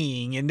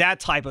skiing and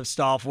that type of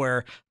stuff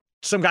where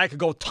some guy could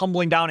go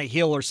tumbling down a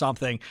hill or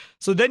something.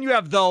 So then you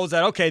have those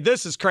that, okay,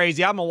 this is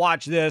crazy. I'm going to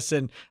watch this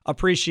and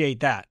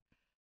appreciate that.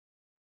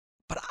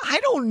 But I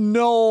don't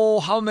know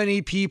how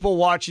many people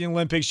watch the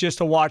Olympics just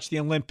to watch the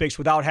Olympics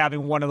without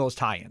having one of those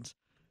tie-ins.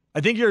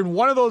 I think you're in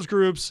one of those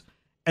groups,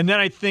 and then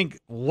I think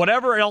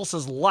whatever else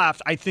is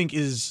left, I think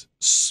is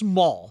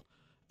small.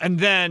 And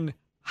then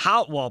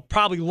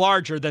probably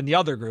larger than the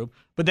other group.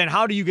 But then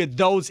how do you get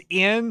those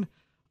in?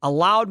 A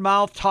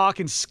loudmouth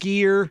talking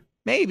skier,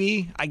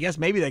 maybe. I guess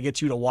maybe that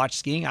gets you to watch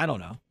skiing. I don't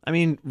know. I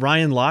mean,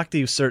 Ryan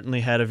Lochte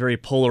certainly had a very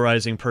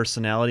polarizing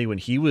personality when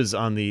he was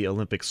on the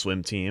Olympic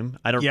swim team.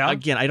 I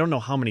don't know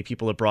how many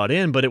people it brought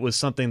in, but it was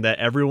something that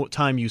every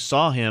time you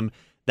saw him,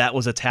 that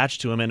was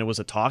attached to him and it was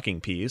a talking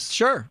piece.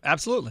 Sure,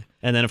 absolutely.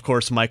 And then, of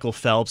course, Michael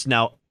Phelps.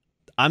 Now,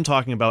 I'm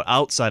talking about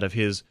outside of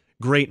his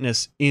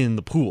greatness in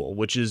the pool,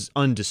 which is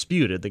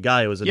undisputed. The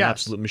guy was an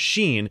absolute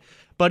machine.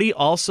 But he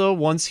also,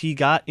 once he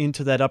got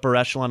into that upper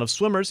echelon of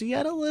swimmers, he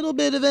had a little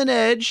bit of an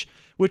edge,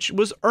 which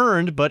was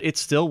earned, but it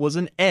still was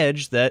an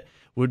edge that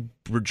would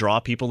draw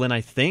people in, I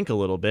think, a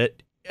little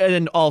bit.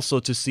 And also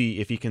to see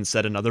if he can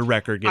set another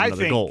record, get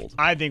another gold.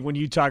 I think when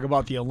you talk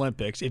about the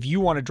Olympics, if you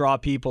want to draw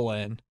people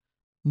in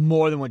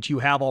more than what you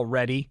have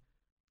already,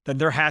 then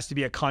there has to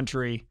be a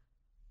country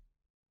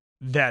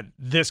that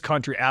this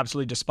country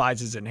absolutely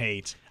despises and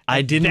hates.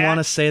 I didn't want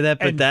to say that,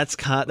 but that's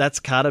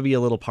got to be a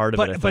little part of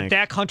it, I think. But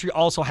that country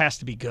also has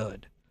to be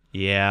good.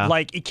 Yeah.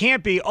 Like, it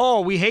can't be,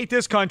 we hate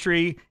this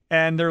country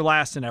and they're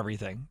last in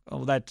everything.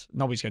 Oh,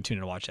 nobody's going to tune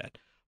in to watch that.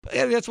 But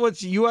yeah, that's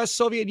what U.S.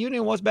 Soviet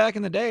Union was back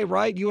in the day,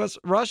 right? U.S.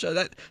 Russia.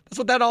 That's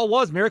what that all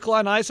was. Miracle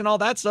on Ice and all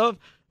that stuff.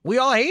 We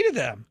all hated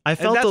them.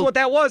 That's what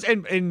that was.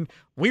 And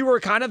we were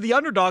kind of the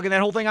underdog in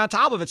that whole thing on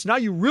top of it. So now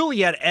you really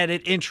had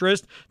added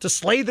interest to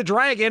slay the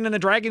dragon, and the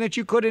dragon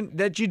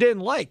that you didn't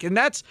like. And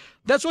that's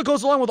what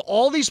goes along with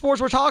all these sports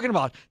we're talking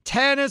about.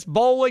 Tennis,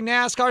 bowling,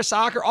 NASCAR,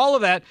 soccer, all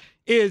of that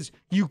is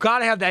you got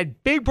to have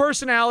that big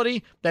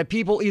personality that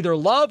people either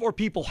love or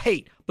people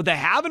hate. But they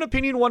have an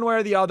opinion one way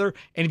or the other.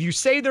 And if you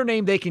say their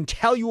name, they can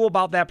tell you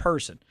about that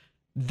person.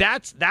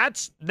 That's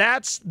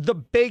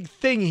the big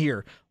thing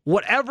here.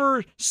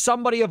 Whatever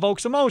somebody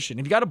evokes emotion.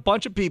 If you got a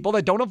bunch of people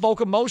that don't evoke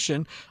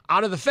emotion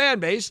out of the fan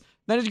base,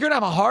 then you're going to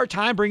have a hard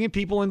time bringing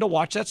people in to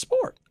watch that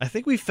sport. I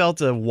think we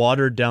felt a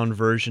watered-down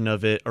version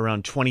of it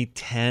around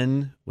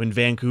 2010 when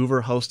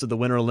Vancouver hosted the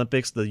Winter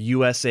Olympics, the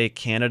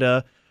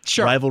USA-Canada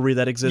rivalry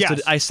that existed.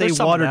 Yes, I say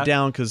watered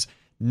down because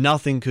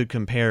nothing could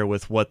compare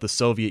with what the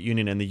Soviet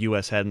Union and the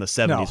U.S. had in the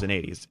 70s and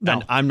 80s. No.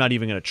 And I'm not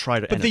even going to try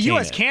to But the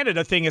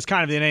U.S.-Canada thing is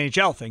kind of an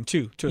NHL thing,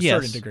 too, to a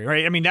certain degree,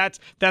 right? I mean, that's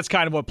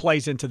kind of what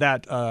plays into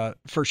that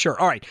for sure.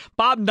 All right,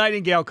 Bob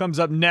Nightingale comes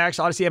up next.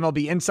 Odyssey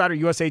MLB Insider,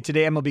 USA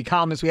Today MLB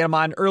columnist. We had him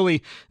on early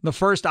in the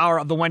first hour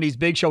of the Wendy's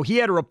Big Show. He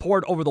had a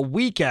report over the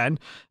weekend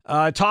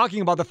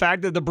talking about the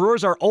fact that the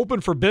Brewers are open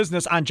for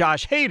business on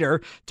Josh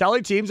Hader,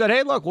 telling teams that,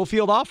 hey, look, we'll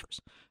field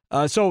offers.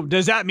 So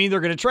does that mean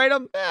they're going to trade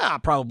him?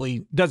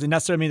 Probably doesn't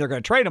necessarily mean they're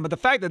going to trade him. But the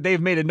fact that they've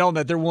made it known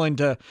that they're willing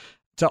to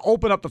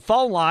open up the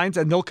phone lines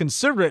and they'll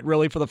consider it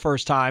really for the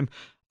first time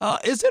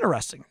is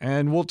interesting.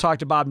 And we'll talk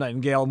to Bob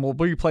Nightingale and we'll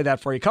replay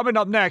that for you. Coming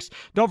up next,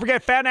 don't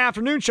forget Fan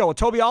Afternoon Show with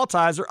Toby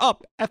Altizer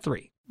up at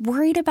 3.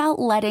 Worried about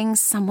letting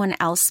someone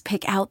else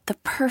pick out the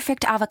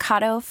perfect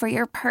avocado for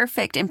your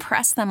perfect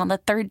impress them on the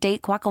third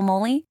date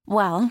guacamole?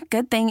 Well,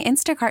 good thing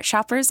Instacart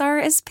shoppers are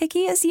as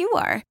picky as you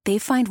are. They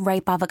find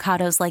ripe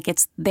avocados like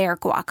it's their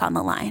guac on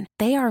the line.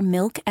 They are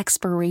milk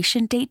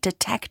expiration date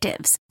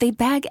detectives. They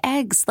bag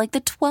eggs like the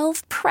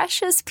 12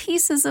 precious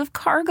pieces of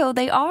cargo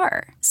they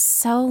are.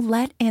 So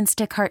let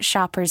Instacart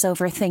shoppers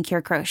overthink your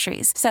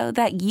groceries so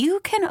that you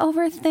can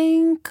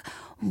overthink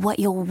what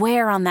you'll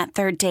wear on that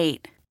third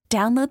date.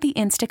 Download the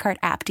Instacart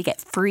app to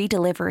get free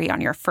delivery on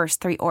your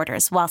first 3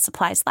 orders while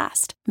supplies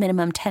last.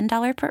 Minimum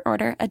 $10 per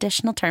order.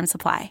 Additional terms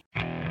apply.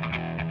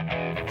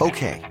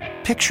 Okay,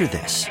 picture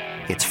this.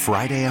 It's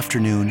Friday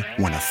afternoon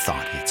when a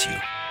thought hits you.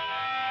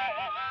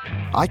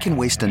 I can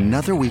waste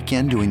another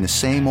weekend doing the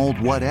same old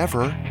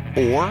whatever,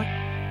 or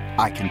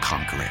I can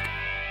conquer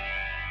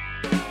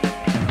it.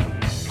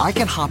 I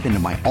can hop into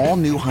my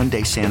all-new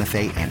Hyundai Santa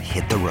Fe and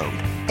hit the road.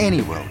 Any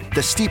road.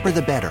 The steeper,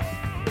 the better.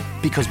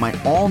 Because my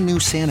all-new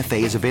Santa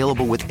Fe is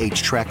available with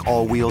H-Track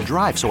all-wheel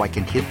drive, so I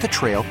can hit the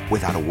trail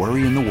without a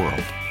worry in the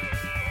world.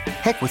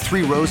 Heck, with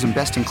 3 rows and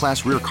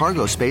best-in-class rear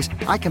cargo space,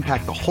 I can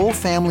pack the whole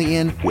family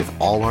in with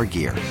all our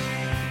gear.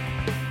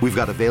 We've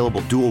got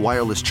available dual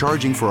wireless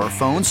charging for our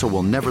phones, so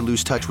we'll never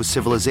lose touch with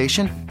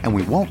civilization, and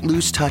we won't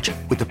lose touch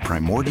with the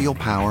primordial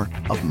power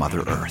of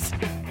Mother Earth.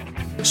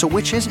 So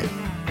which is it?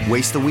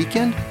 Waste the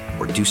weekend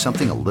or do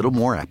something a little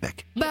more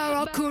epic?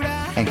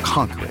 And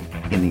conquer it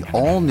in the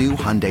all-new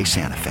Hyundai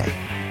Santa Fe.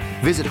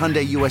 Visit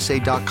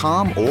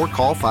HyundaiUSA.com or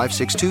call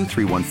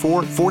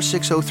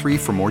 562-314-4603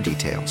 for more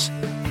details.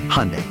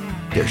 Hyundai,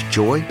 there's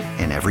joy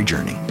in every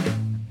journey.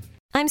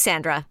 I'm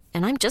Sandra,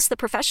 and I'm just the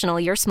professional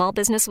your small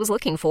business was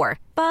looking for.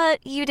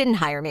 But you didn't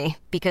hire me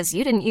because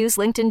you didn't use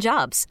LinkedIn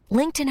Jobs.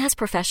 LinkedIn has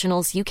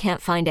professionals you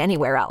can't find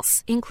anywhere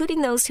else,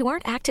 including those who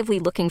aren't actively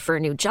looking for a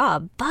new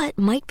job, but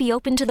might be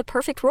open to the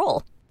perfect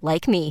role,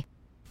 like me.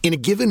 In a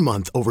given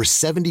month, over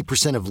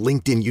 70% of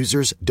LinkedIn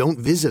users don't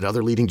visit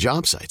other leading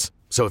job sites.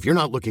 So if you're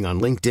not looking on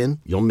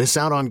LinkedIn, you'll miss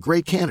out on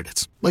great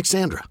candidates like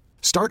Sandra.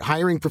 Start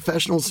hiring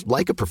professionals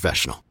like a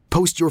professional.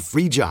 Post your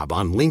free job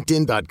on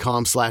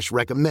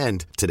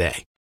linkedin.com/recommend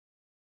today.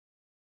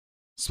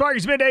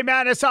 Sparky's Midday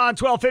Madness on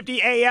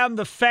 1250 AM.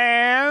 The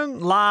Fan,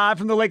 live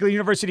from the Lakeland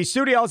University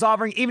studios,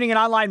 offering evening and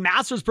online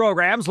master's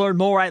programs. Learn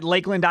more at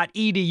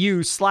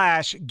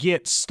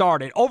lakeland.edu/get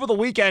started. Over the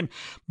weekend,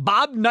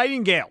 Bob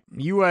Nightingale,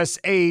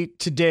 USA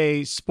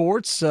Today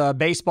Sports,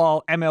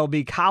 baseball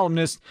MLB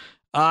columnist,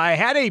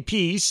 had a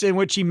piece in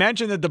which he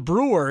mentioned that the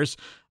Brewers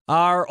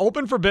are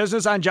open for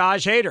business on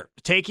Josh Hader,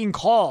 taking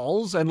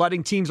calls and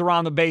letting teams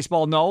around the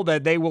baseball know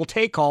that they will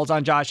take calls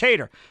on Josh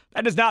Hader.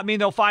 That does not mean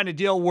they'll find a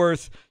deal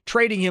worth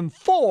trading him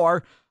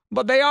for,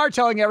 but they are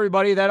telling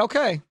everybody that,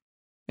 okay,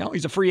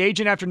 he's a free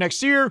agent after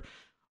next year.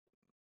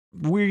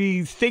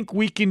 We think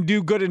we can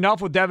do good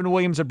enough with Devin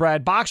Williams and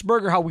Brad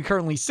Boxberger, how we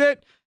currently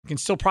sit. We can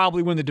still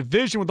probably win the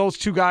division with those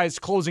two guys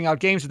closing out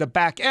games at the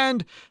back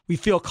end. We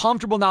feel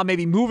comfortable now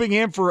maybe moving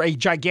him for a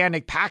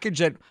gigantic package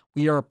that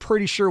we are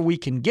pretty sure we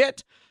can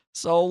get.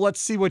 So let's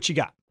see what you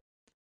got.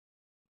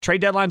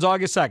 Trade deadline's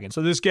August 2nd.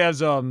 So this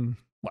gives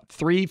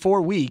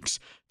 3-4 weeks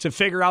to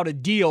figure out a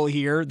deal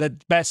here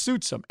that best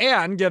suits them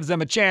and gives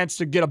them a chance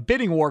to get a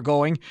bidding war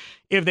going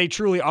if they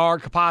truly are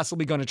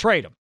possibly going to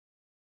trade him.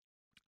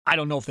 I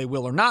don't know if they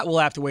will or not. We'll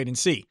have to wait and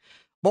see.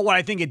 But what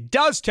I think it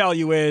does tell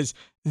you is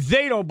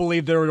they don't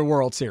believe they're a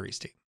World Series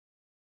team.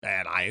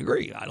 And I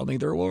agree. I don't think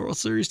they're a World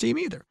Series team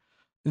either.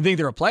 I think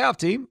they're a playoff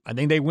team. I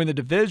think they win the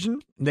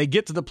division. And they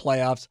get to the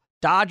playoffs.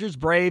 Dodgers,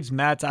 Braves,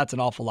 Mets, that's an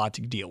awful lot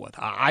to deal with.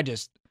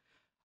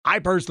 I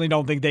personally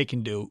don't think they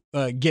can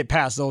get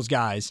past those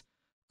guys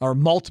or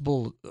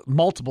multiples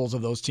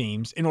of those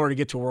teams in order to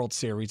get to a World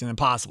Series and then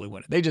possibly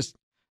win it. They just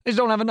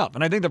don't have enough.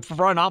 And I think the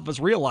front office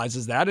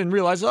realizes that and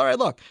realizes, all right,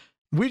 look,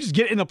 we just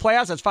get in the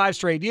playoffs. That's 5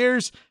 straight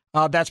years.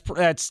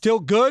 That's still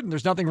good. And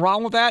there's nothing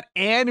wrong with that.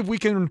 And if we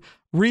can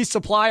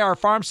resupply our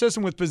farm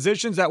system with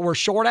positions that we're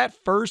short at,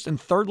 first and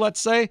third,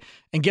 let's say,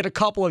 and get a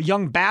couple of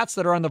young bats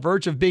that are on the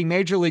verge of being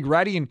major league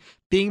ready and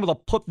being able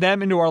to put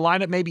them into our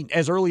lineup maybe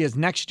as early as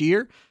next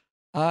year,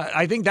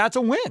 I think that's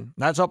a win.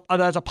 That's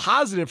a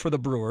positive for the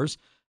Brewers.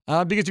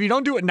 Because if you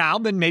don't do it now,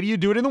 then maybe you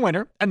do it in the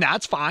winter, and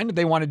that's fine if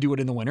they want to do it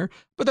in the winter,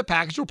 but the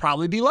package will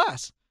probably be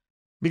less.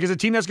 Because a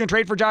team that's going to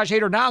trade for Josh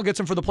Hader now gets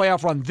him for the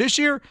playoff run this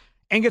year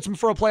and gets him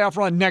for a playoff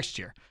run next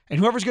year. And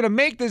whoever's going to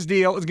make this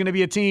deal is going to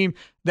be a team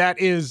that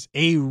is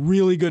a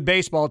really good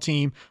baseball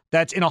team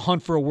that's in a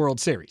hunt for a World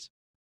Series.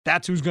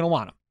 That's who's going to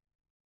want him.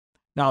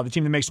 Now, the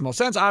team that makes the most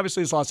sense,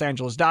 obviously, is Los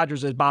Angeles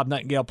Dodgers, as Bob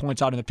Nightingale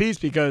points out in the piece,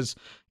 because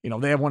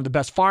they have one of the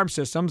best farm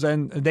systems,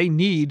 and they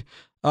need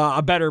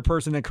a better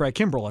person than Craig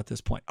Kimbrell at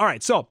this point. All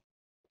right, so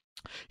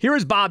here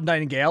is Bob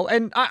Nightingale,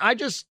 and I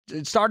just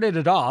started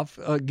it off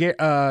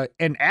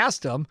and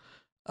asked him,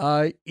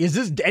 is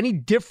this any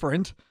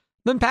different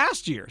than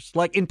past years?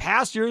 Like, in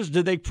past years,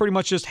 did they pretty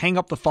much just hang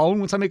up the phone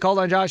when somebody called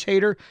on Josh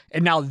Hader?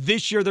 And now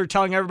this year they're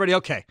telling everybody,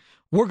 okay,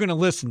 we're going to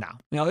listen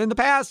now. In the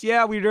past,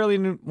 yeah, we really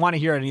didn't want to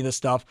hear any of this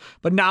stuff,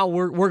 but now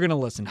we're going to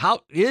listen.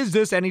 How is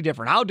this any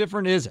different? How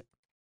different is it?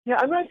 Yeah,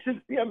 I'm not just.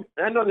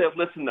 I know they've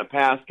listened in the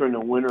past during the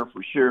winter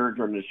for sure,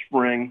 during the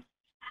spring.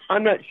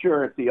 I'm not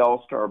sure at the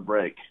All-Star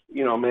break.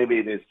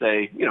 Maybe they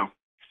say,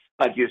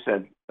 like you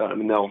said,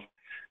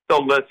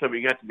 they'll listen.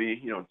 You got to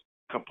be,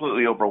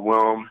 completely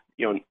overwhelmed.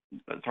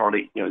 It's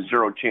hardly,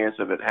 zero chance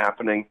of it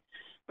happening.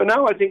 But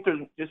now I think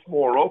they're just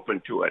more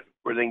open to it,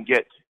 where they can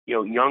get,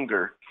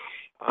 younger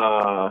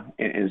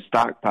in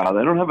stockpile.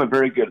 They don't have a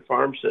very good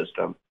farm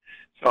system,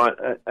 so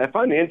I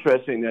find it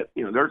interesting that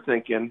they're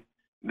thinking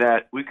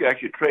that we could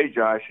actually trade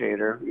Josh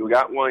Hader. We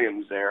got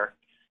Williams there,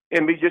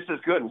 and be just as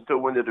good and still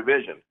win the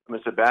division.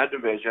 It's a bad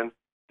division.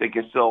 They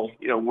can still,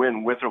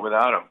 win with or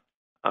without him.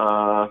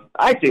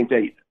 I think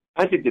they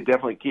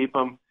definitely keep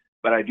him,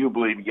 but I do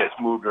believe he gets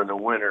moved during the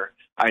winter.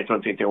 I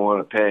don't think they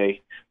want to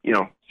pay,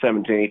 $17,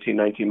 $18,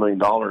 $19 million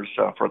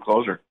for a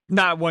closer.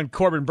 Not when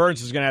Corbin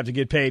Burns is going to have to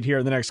get paid here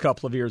in the next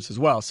couple of years as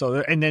well.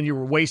 So, and then you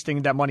were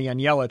wasting that money on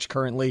Yelich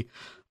currently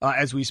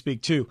as we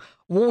speak too.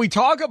 When we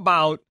talk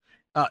about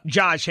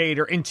Josh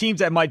Hader and teams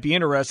that might be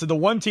interested, the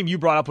one team you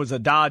brought up was the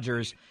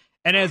Dodgers.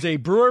 And as a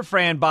Brewer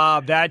fan,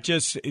 Bob, that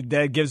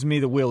gives me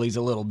the willies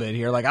a little bit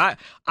here. Like,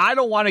 I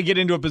don't want to get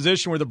into a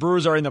position where the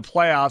Brewers are in the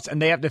playoffs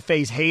and they have to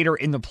face Hader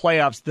in the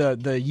playoffs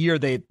the year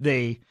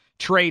they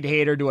trade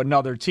Hader to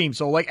another team.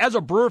 So, like, as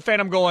a Brewer fan,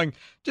 I'm going,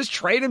 just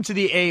trade him to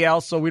the AL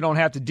so we don't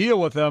have to deal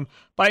with him.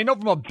 But I know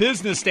from a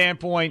business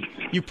standpoint,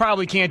 you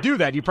probably can't do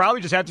that. You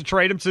probably just have to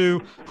trade him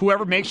to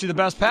whoever makes you the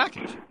best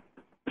package.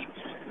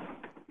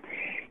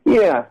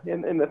 Yeah,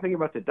 and the thing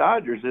about the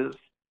Dodgers is,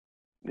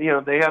 they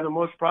have the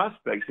most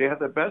prospects. They have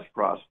the best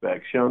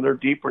prospects. They're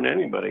deeper than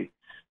anybody.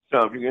 So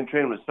if you're going to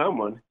trade them with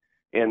someone,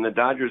 and the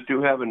Dodgers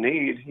do have a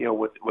need,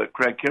 with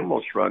Craig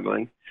Kimbrell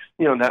struggling,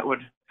 that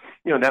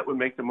would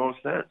make the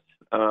most sense.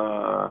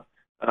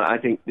 I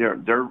think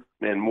they're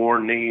in more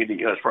need,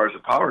 as far as the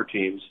power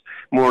teams,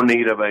 more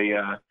need of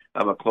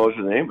a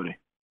closer than anybody.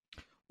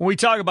 When we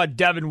talk about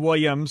Devin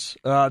Williams,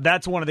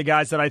 that's one of the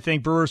guys that I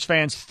think Brewers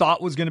fans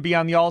thought was going to be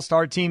on the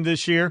All-Star team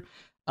this year.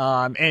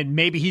 And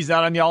maybe he's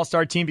not on the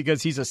All-Star team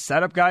because he's a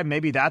setup guy.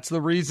 Maybe that's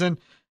the reason.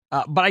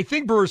 But I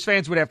think Brewers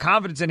fans would have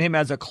confidence in him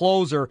as a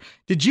closer.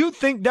 Did you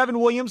think Devin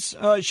Williams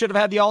should have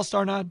had the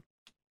All-Star nod?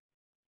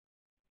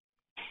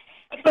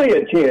 I thought he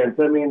had a chance.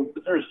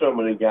 There's so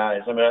many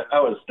guys. I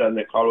was stunned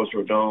that Carlos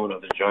Rodon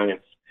of the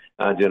Giants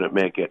didn't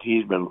make it.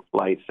 He's been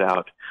lights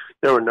out.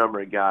 There were a number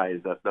of guys,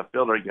 the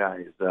filler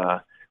guys,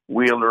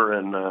 Wheeler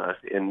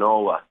and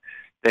Nola.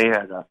 They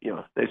had,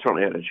 they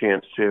certainly had a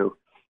chance too.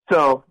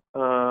 So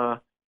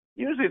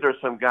usually there's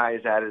some guys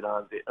added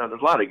on. There's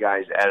a lot of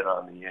guys added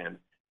on the end.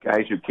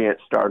 Guys who can't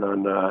start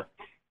on.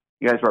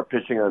 Guys who are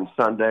pitching on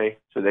Sunday,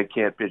 so they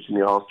can't pitch in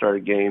the All-Star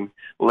game.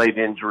 Late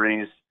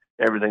injuries,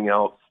 everything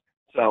else.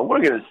 So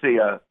we're going to see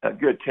a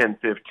good 10,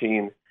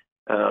 15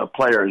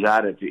 players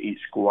added to each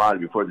squad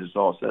before this is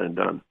all said and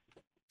done.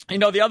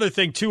 The other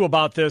thing, too,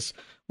 about this,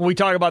 when we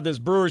talk about this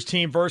Brewers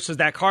team versus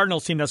that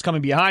Cardinals team that's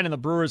coming behind, and the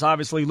Brewers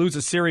obviously lose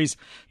a series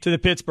to the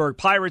Pittsburgh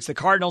Pirates, the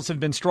Cardinals have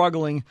been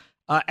struggling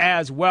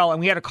as well. And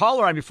we had a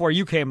caller on before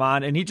you came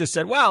on, and he just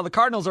said, well, the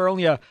Cardinals are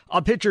only a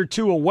pitcher or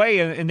two away,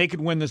 and they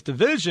could win this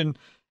division.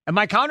 And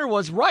my counter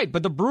was right,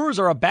 but the Brewers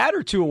are a bat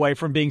or two away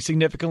from being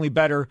significantly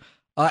better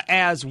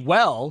as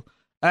well.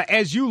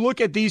 As you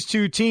look at these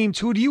two teams,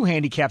 who do you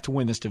handicap to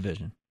win this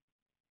division?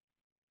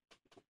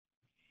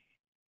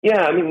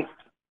 Yeah, I mean,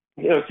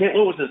 St.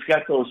 Louis has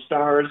got those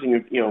stars, and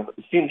it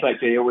seems like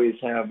they always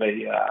have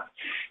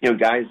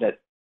guys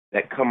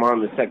that come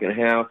on the second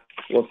half.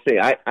 We'll see.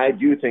 I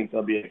do think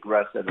they'll be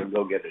aggressive and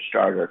they'll get a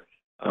starter.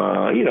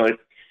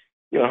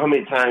 How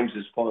many times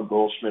is Paul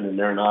Goldschmidt and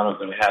Arenado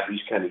going to have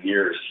these kind of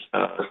years,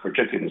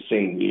 particularly the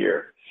same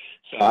year?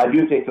 So I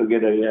do think they'll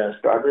get a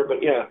starter,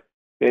 but yeah,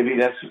 maybe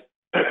that's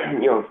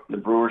the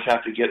Brewers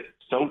have to get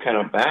some kind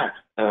of bat,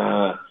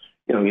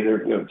 either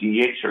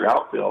DH or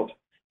outfield,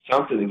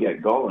 something to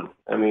get going.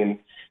 I mean,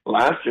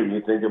 last year,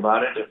 you think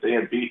about it, if they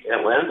had beat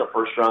Atlanta the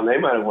first round, they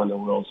might have won the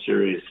World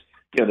Series.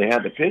 They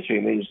had the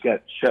pitching, they just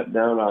got shut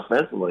down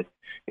offensively.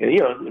 And,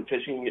 the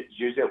pitching is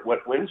usually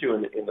what wins you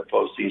in the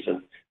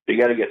postseason. You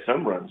got to get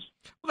some runs.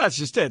 Well, that's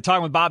just it.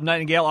 Talking with Bob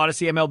Nightingale,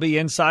 Odyssey MLB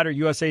Insider,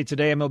 USA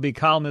Today MLB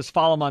columnist.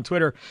 Follow him on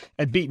Twitter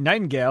at Beat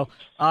Nightingale.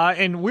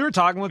 And we were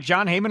talking with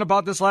John Heyman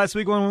about this last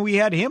week when we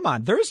had him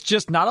on. There's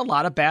just not a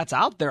lot of bats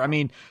out there. I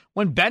mean,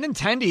 when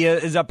Benintendi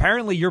is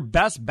apparently your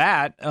best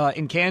bat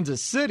in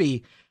Kansas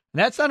City,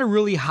 that's not a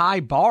really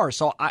high bar.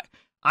 So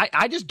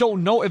I just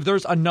don't know if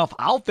there's enough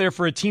out there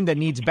for a team that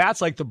needs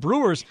bats like the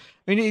Brewers.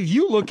 I mean, if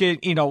you look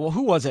at,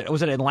 who was it?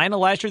 Was it Atlanta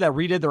last year that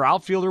redid their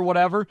outfield or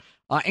whatever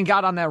and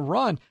got on that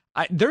run?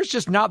 There's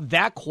just not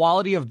that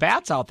quality of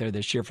bats out there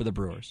this year for the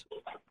Brewers.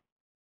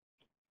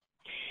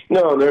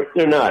 No,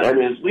 they're not. I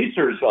mean, at least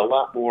there's a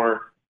lot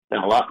more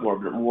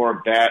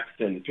bats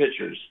than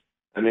pitchers.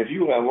 I mean, if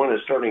you want a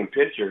starting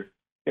pitcher,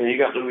 and you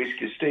got Luis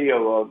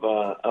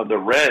Castillo of the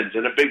Reds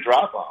and a big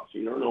drop-off.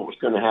 You don't know what's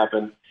going to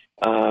happen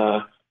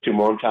to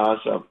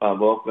Montas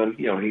of Oakland.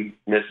 He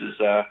misses,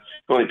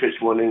 only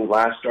pitched one inning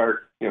last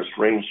start,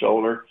 sprained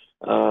shoulder.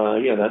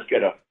 That's got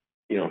to,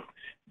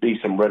 be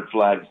some red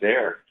flags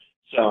there.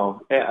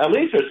 So at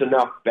least there's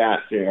enough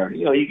bats there.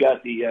 You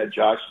got the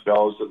Josh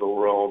Bells of the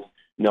world,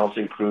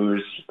 Nelson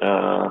Cruz,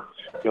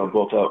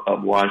 both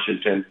of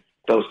Washington,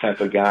 those type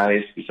of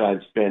guys.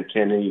 Besides Ben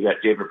Kennedy, you got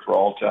David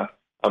Peralta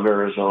of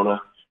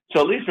Arizona. So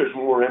at least there's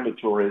more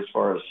inventory as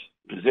far as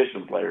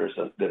position players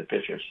than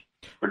pitchers,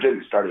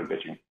 particularly starting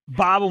pitching.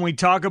 Bob, when we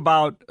talk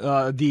about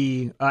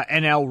the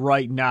NL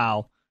right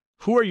now,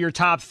 who are your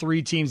top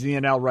three teams in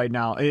the NL right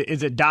now?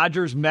 Is it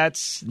Dodgers,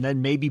 Mets, and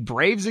then maybe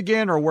Braves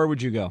again, or where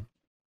would you go?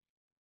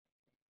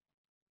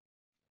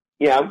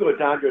 Yeah, I'm going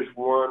Dodgers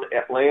 1,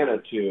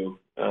 Atlanta 2,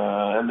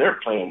 and they're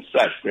playing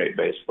such great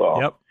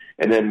baseball. Yep.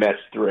 And then Mets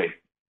 3,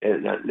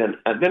 and then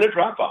a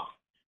drop off.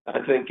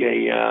 I think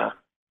I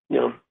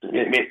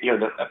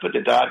put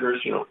the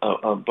Dodgers,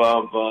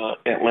 above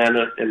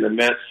Atlanta and the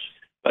Mets,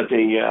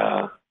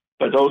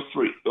 but those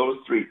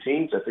three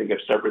teams, I think, have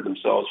severed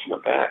themselves from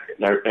the pack,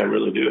 and I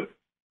really do.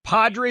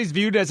 Padres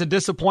viewed as a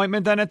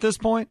disappointment then at this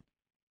point?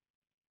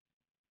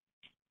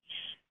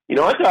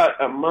 I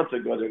thought a month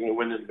ago they were going to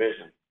win the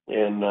division,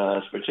 and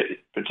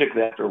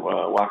particularly after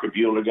Walker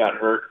Buehler got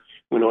hurt.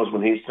 Who knows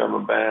when he's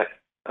coming back?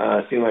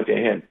 It seemed like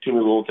they had too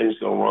many little things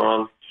go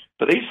wrong,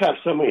 but they just have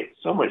so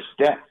much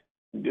depth.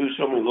 Do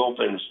so many little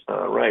things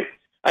right.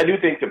 I do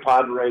think the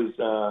Padres,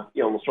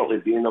 will certainly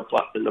be in the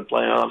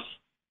playoffs.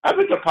 I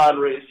think the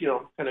Padres,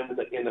 kind of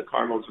in the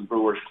Cardinals and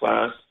Brewers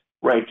class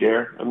right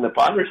there. I mean, the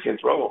Padres can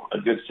throw a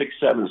good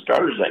 6-7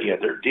 starters at you.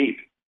 They're deep.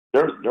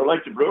 They're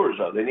like the Brewers,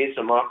 though. They need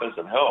some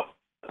offensive help.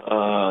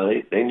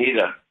 They need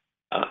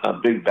a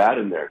big bat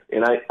in there,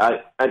 and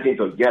I think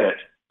they'll get it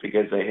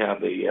because they have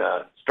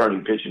the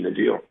starting pitching to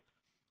deal.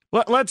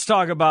 Let's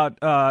talk about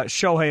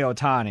Shohei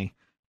Ohtani.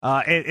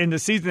 In the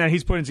season that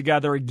he's putting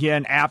together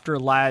again after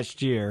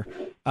last year.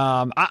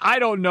 I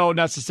don't know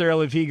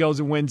necessarily if he goes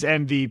and wins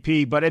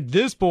MVP, but at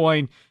this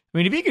point, I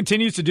mean, if he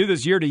continues to do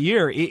this year to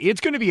year,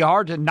 it's going to be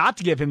hard not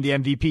to give him the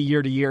MVP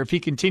year to year if he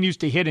continues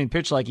to hit and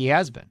pitch like he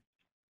has been.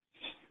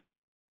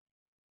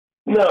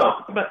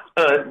 No, but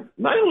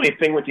my only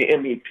thing with the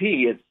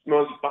MVP, it's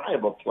most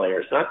viable player.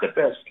 It's not the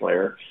best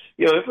player.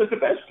 If it was the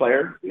best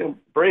player,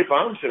 Barry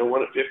Bonds should have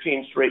won it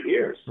 15 straight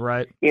years.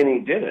 Right. And he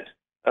didn't.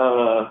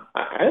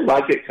 I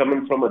like it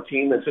coming from a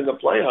team that's in the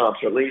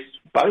playoffs, or at least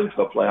fighting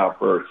for the playoff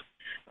berth.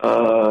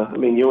 I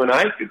mean, you and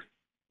I could,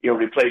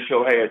 replace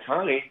Shohei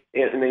Ohtani,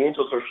 and the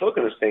Angels are still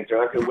going to stink. They're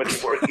not going to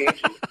win more games.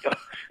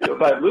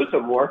 If I lose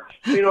them more,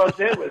 you know what I'm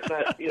saying? It's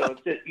not,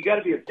 you got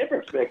to be a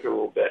difference maker a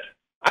little bit.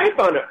 I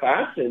found it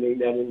fascinating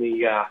that in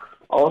the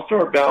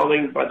All-Star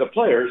balloting by the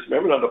players,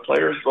 remember now the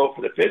players vote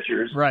for the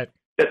pitchers, right?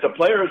 That the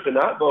players did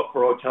not vote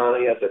for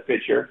Ohtani as a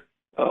pitcher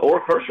or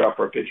Kershaw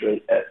for a pitcher,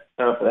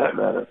 for that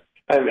matter.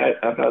 I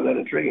found that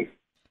intriguing.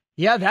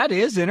 Yeah, that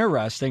is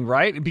interesting,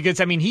 right?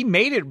 Because, I mean, he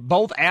made it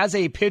both as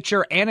a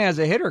pitcher and as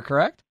a hitter,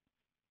 correct?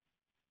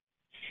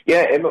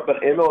 Yeah,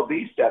 but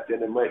MLB stepped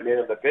in and made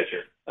him the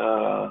pitcher.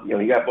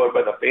 He got voted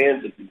by the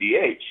fans at the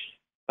DH,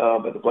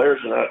 but the players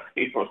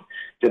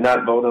did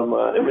not vote him.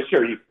 I'm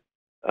sure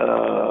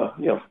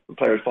the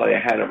players probably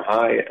had him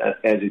high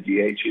as a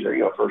DH,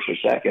 either first or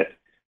second.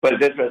 But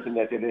it's interesting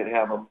that they didn't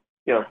have him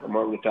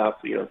among the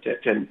top,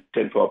 10,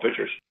 12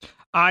 pitchers.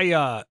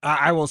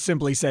 I will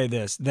simply say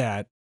this,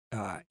 that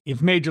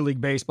if Major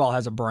League Baseball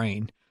has a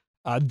brain,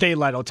 they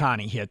let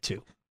Ohtani hit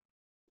too.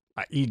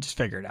 You just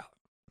figure it out.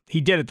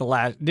 He did it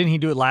didn't he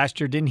do it last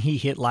year? Didn't he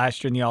hit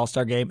last year in the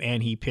All-Star game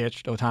and he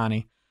pitched,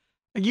 Ohtani?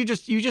 Like you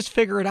just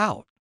figure it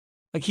out.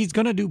 Like he's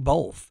going to do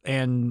both,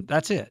 and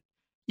that's it.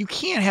 You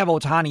can't have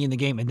Ohtani in the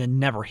game and then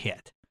never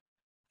hit.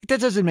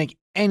 That doesn't make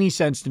any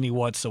sense to me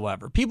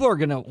whatsoever. People are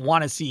going to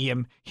want to see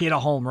him hit a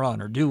home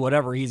run or do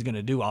whatever he's going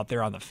to do out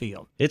there on the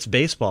field. It's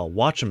baseball.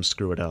 Watch him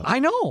screw it up. I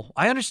know.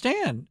 I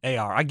understand,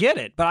 AR. I get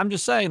it. But I'm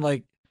just saying,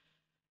 like,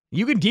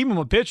 you can deem him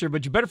a pitcher,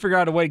 but you better figure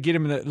out a way to get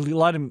him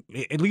let him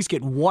at least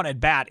get one at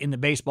bat in the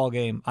baseball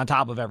game on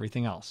top of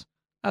everything else.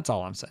 That's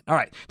all I'm saying. All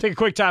right, take a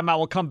quick time out.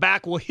 We'll come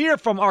back. We'll hear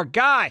from our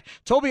guy,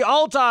 Toby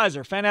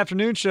Altizer. Fan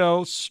Afternoon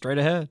Show straight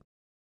ahead.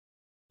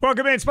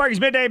 Welcome in.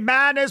 Sparky's Midday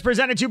Madness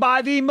presented to you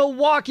by the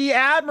Milwaukee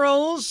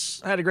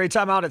Admirals. I had a great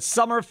time out at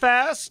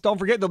Summerfest. Don't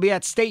forget, they'll be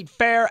at State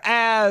Fair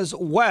as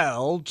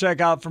well.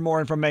 Check out for more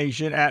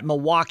information at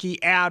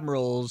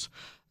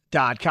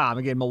MilwaukeeAdmirals.com.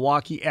 Again,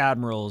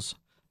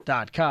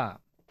 MilwaukeeAdmirals.com.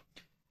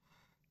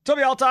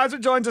 Toby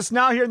Altizer joins us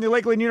now here in the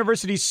Lakeland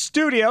University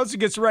studios. He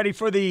gets ready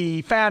for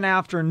the Fan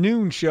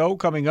Afternoon Show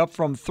coming up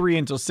from 3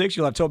 until 6.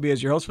 You'll have Toby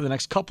as your host for the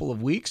next couple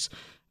of weeks,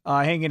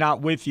 hanging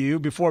out with you.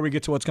 Before we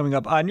get to what's coming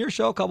up on your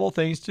show, a couple of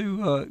things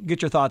to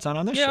get your thoughts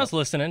on this show. Yeah, I was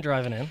listening,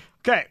 driving in.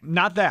 Okay,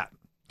 not that.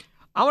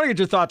 I want to get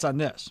your thoughts on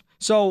this.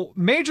 So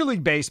Major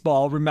League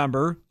Baseball,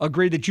 remember,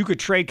 agreed that you could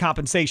trade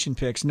compensation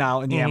picks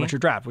now in the amateur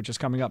draft, which is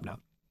coming up now.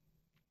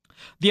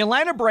 The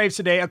Atlanta Braves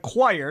today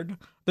acquired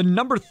the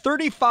number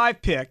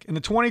 35 pick in the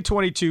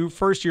 2022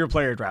 first-year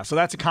player draft. So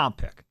that's a comp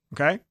pick,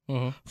 okay?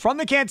 From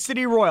the Kansas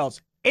City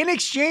Royals in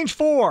exchange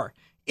for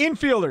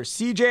infielder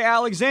C.J.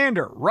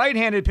 Alexander,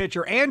 right-handed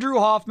pitcher Andrew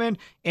Hoffman,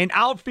 and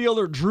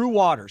outfielder Drew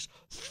Waters.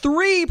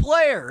 3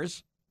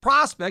 players,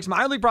 prospects,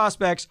 minor league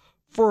prospects,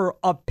 for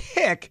a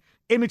pick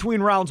in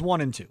between rounds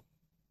 1 and 2.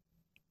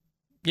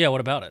 Yeah,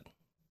 what about it?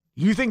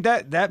 You think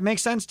that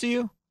makes sense to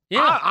you?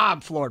 Yeah.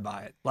 I'm floored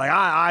by it. Like,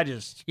 I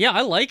just... Yeah,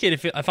 I like it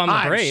if I'm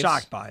the Braves. I'm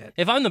shocked by it.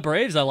 If I'm the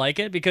Braves, I like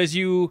it because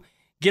you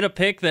get a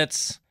pick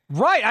that's...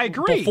 Right, I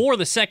agree. Before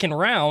the second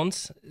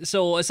round,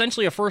 so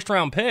essentially a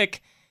first-round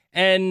pick,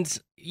 and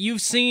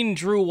you've seen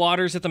Drew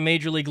Waters at the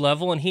major league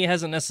level, and he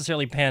hasn't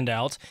necessarily panned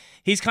out.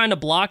 He's kind of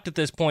blocked at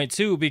this point,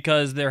 too,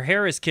 because their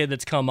Harris kid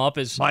that's come up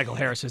is... Michael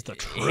Harris is the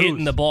truth.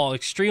 Hitting the ball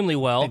extremely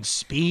well. And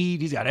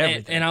speed, he's got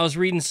everything. And I was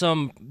reading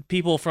some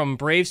people from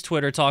Braves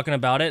Twitter talking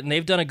about it, and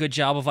they've done a good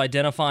job of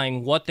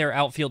identifying what their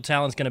outfield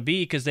talent's going to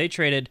be, because they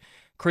traded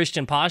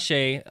Christian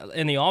Pache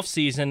in the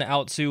offseason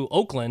out to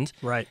Oakland.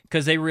 Right.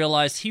 Because they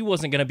realized he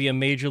wasn't going to be a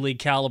major league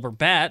caliber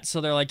bat.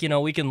 So they're like,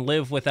 we can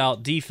live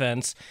without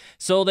defense.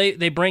 So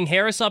they bring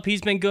Harris up.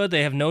 He's been good.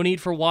 They have no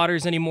need for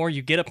Waters anymore.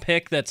 You get a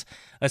pick that's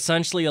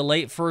essentially a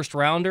late first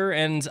rounder.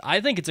 And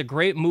I think it's a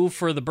great move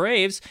for the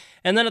Braves.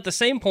 And then at the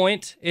same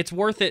point, it's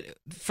worth it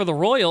for the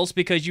Royals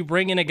because you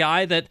bring in a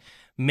guy that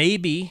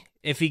maybe,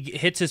 if he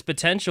hits his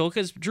potential,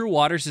 because Drew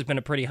Waters has been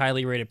a pretty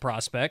highly rated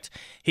prospect,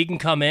 he can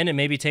come in and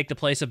maybe take the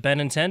place of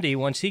Benintendi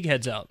once he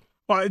heads out.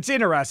 Well, it's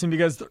interesting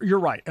because you're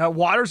right.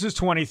 Waters is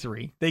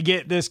 23. They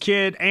get this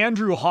kid,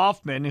 Andrew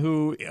Hoffman,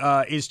 who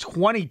is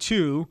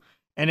 22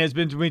 and has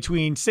been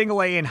between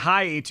single A and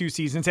high A 2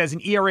 seasons, has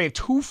an ERA of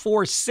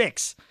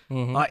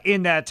 2.46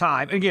 in that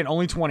time. And again,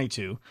 only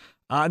 22.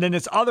 And then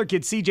this other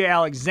kid, C.J.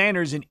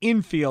 Alexander, is an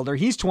infielder.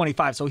 He's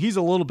 25, so he's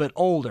a little bit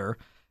older.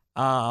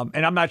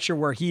 And I'm not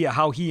sure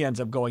how he ends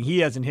up going. He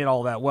hasn't hit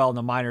all that well in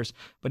the minors,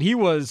 but he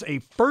was a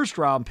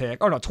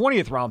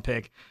 20th round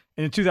pick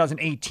in the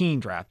 2018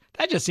 draft.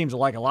 That just seems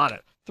like a lot of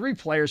 3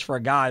 players for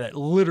a guy that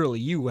literally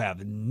you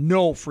have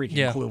no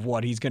freaking clue of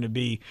what he's going to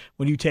be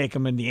when you take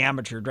him in the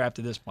amateur draft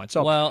at this point.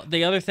 So, well,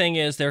 the other thing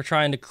is they're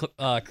trying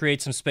to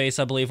create some space,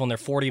 I believe, on their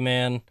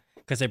 40-man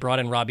because they brought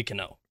in Robbie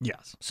Cano.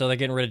 Yes. So they're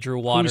getting rid of Drew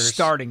Waters. Who's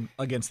starting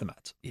against the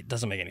Mets. It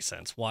doesn't make any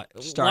sense. Why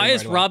right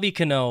is Robbie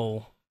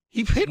Cano...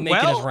 He hit making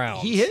well. His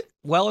rounds. He hit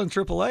well in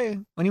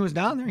AAA when he was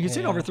down there. He's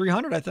hitting over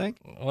 300, I think.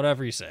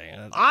 Whatever you say.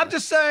 I'm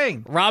just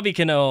saying. Robbie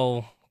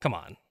Cano, come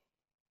on.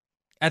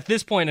 At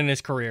this point in his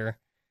career,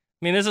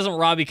 I mean, this isn't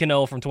Robbie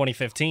Cano from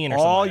 2015 or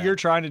something. All you're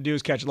trying to do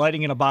is catch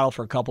lightning in a bottle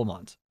for a couple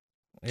months.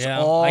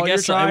 Yeah, I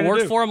guess it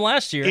worked for him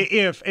last year.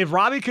 If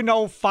Robbie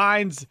Cano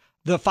finds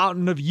the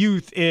fountain of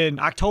youth in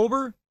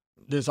October,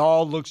 this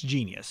all looks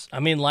genius. I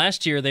mean,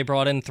 last year they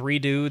brought in 3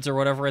 dudes or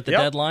whatever at the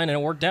deadline, and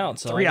it worked out.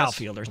 So 3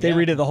 outfielders. They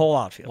redid the whole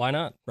outfield. Why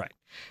not? Right.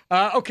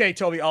 Okay,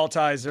 Toby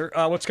Altizer,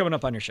 what's coming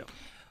up on your show?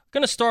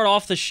 Going to start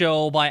off the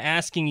show by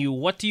asking you,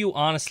 what do you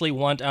honestly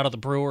want out of the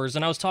Brewers?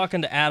 And I was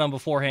talking to Adam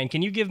beforehand.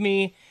 Can you give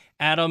me,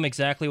 Adam,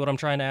 exactly what I'm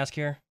trying to ask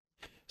here?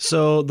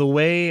 So the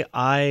way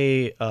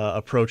I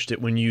approached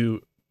it when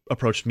you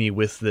approached me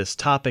with this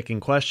topic in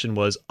question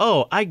was,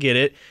 oh, I get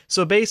it.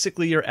 So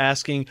basically you're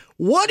asking,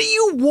 what do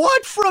you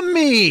want from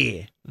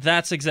me?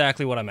 That's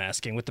exactly what I'm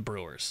asking with the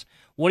Brewers.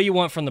 What do you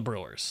want from the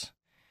Brewers?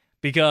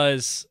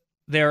 Because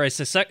they're a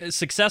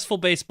successful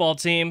baseball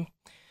team.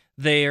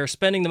 They are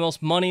spending the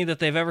most money that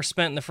they've ever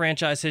spent in the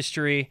franchise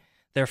history.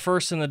 They're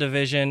first in the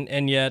division,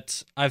 and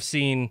yet I've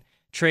seen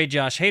trade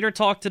Josh Hader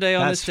talk today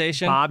on this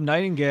station. Bob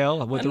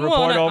Nightingale with the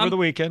report over the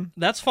weekend.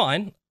 That's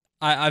fine.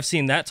 I've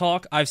seen that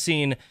talk. I've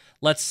seen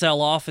let's sell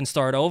off and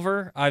start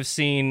over. I've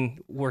seen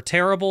we're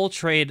terrible,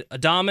 trade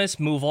Adames,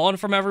 move on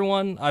from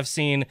everyone. I've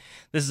seen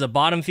this is a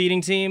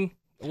bottom-feeding team.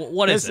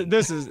 What is it?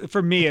 This is,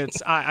 for me,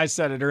 it's I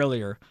said it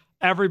earlier.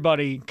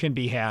 Everybody can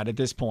be had at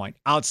this point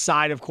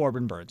outside of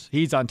Corbin Burns.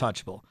 He's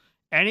untouchable.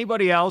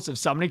 Anybody else, if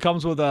somebody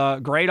comes with a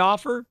great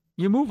offer,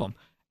 you move them.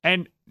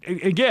 And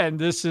again,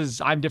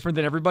 I'm different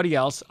than everybody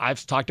else.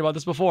 I've talked about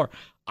this before.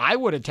 I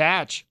would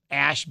attach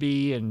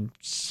Ashby and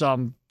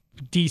some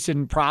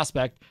decent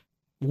prospect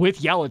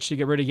with Yelich to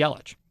get rid of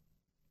Yelich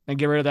and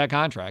get rid of that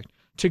contract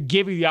to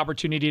give you the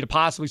opportunity to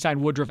possibly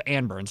sign Woodruff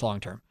and Burns long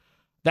term.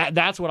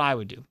 That's what I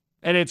would do.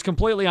 And it's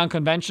completely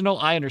unconventional.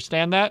 I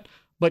understand that.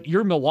 But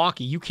you're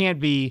Milwaukee. You can't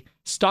be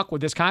stuck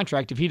with this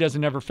contract if he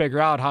doesn't ever figure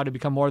out how to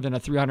become more than a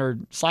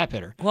 300 slap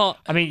hitter. Well,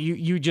 I mean,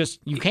 you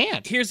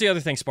can't. Here's the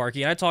other thing,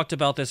 Sparky. I talked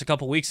about this a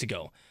couple weeks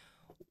ago.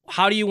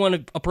 How do you want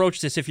to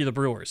approach this if you're the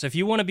Brewers? If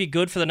you want to be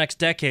good for the next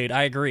decade,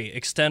 I agree.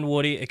 Extend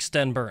Woody,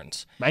 extend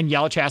Burns. And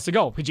Yelich has to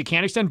go because you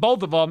can't extend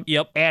both of them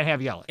and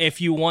have Yelich.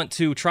 If you want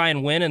to try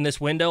and win in this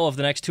window of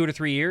the next 2 to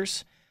 3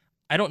 years,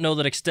 I don't know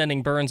that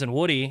extending Burns and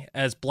Woody,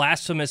 as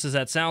blasphemous as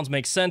that sounds,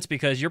 makes sense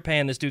because you're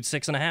paying this dude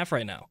 $6.5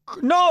 right now.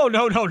 No.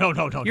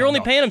 You're only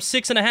paying him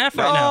 $6.5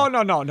 right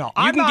now. No.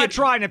 I'm not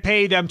trying to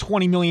pay them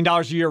 $20 million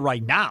a year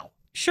right now.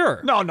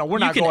 Sure. No, we're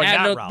not going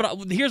that route.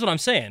 But here's what I'm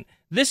saying.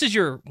 This is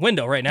your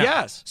window right now.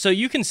 Yes. So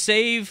you can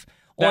save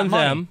that on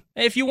money. them.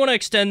 If you want to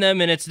extend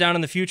them and it's down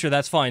in the future,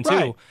 that's fine too.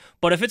 Right.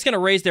 But if it's going to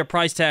raise their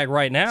price tag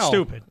right now,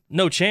 stupid.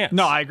 No chance.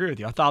 No, I agree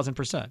with you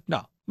 1,000%. No.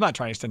 I'm not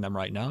trying to extend them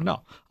right now.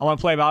 No. I want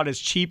to play them out as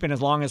cheap and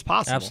as long as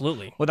possible.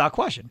 Absolutely. Without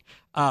question.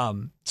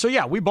 So,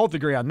 yeah, we both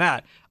agree on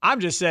that. I'm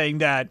just saying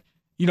that,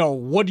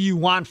 what do you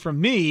want from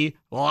me?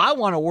 Well, I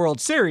want a World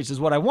Series is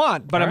what I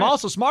want. But I'm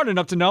also smart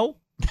enough to know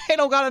they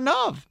don't got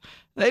enough.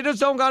 They just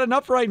don't got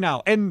enough right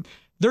now. And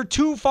they're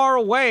too far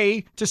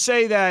away to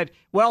say that,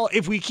 well,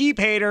 if we keep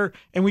Hader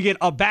and we get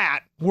a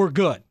bat, we're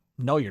good.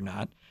 No, you're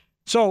not.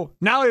 So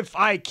now if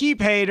I keep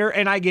Hader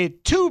and I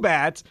get 2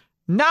 bats,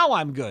 now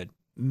I'm good.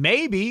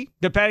 Maybe,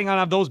 depending on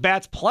how those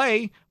bats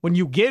play when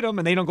you get them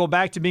and they don't go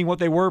back to being what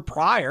they were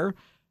prior.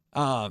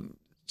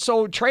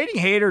 So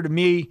trading Hader to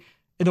me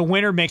in the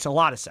winter makes a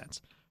lot of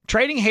sense.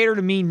 Trading Hader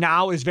to me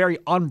now is very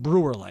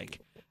un-Brewer-like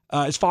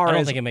as far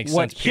as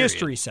what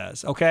history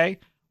says, okay?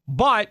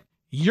 But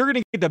you're going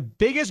to get the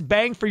biggest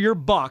bang for your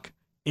buck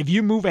if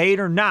you move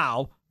Hader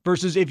now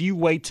versus if you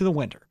wait to the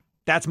winter.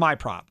 That's my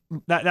prop.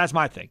 That's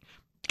my thing.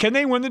 Can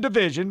they win the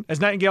division, as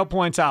Nightingale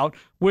points out,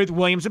 with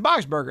Williams and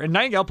Boxberger? And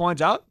Nightingale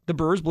points out the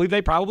Brewers believe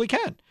they probably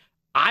can.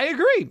 I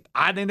agree.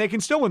 I think they can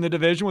still win the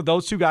division with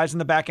those 2 guys in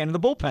the back end of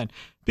the bullpen.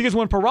 Because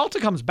when Peralta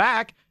comes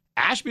back,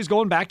 Ashby's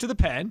going back to the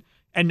pen,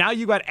 and now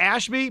you got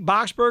Ashby,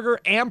 Boxberger,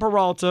 and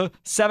Peralta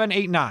 7,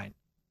 8, 9.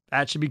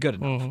 That should be good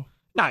enough. Mm-hmm.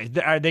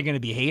 Now, are they going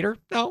to be Hader?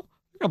 No.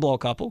 They're going to blow a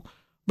couple.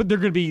 But they're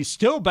going to be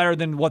still better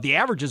than what the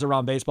average is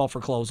around baseball for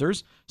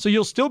closers. So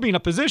you'll still be in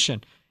a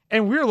position.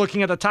 And we're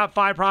looking at the top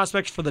 5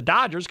 prospects for the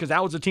Dodgers because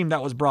that was the team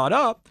that was brought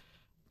up.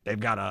 They've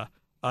got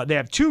they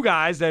have 2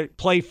 guys that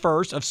play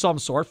first of some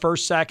sort,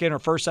 first, second, or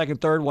first,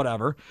 second, third,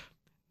 whatever.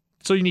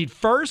 So you need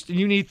first and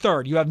you need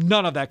third. You have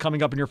none of that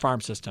coming up in your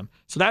farm system.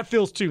 So that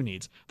fills 2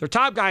 needs. Their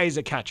top guy is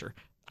a catcher.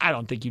 I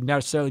don't think you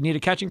necessarily need a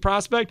catching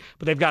prospect,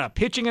 but they've got a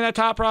pitching in that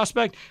top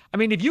prospect. I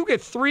mean, if you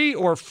get 3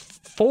 or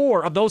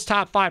 4 of those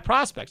top 5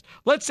 prospects,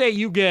 let's say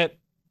you get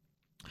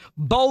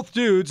both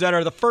dudes that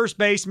are the first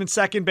baseman,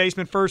 second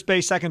baseman, first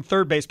base, second,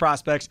 third base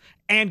prospects,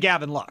 and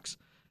Gavin Lux.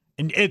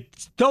 And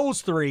it's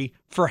those 3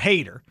 for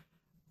Hader.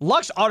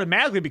 Lux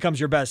automatically becomes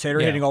your best hitter,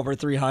 hitting over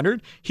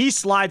 300. He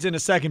slides into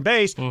second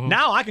base. Mm-hmm.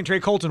 Now I can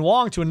trade Colton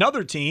Wong to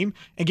another team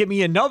and get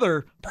me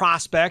another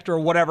prospect or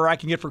whatever I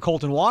can get for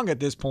Colton Wong at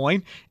this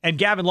point, and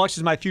Gavin Lux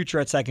is my future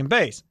at second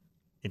base.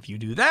 If you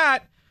do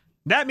that,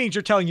 that means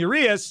you're telling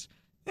Urias,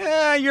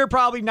 you're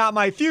probably not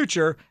my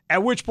future,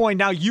 at which point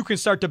now you can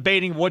start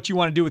debating what you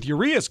want to do with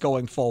Urias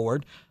going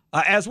forward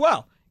as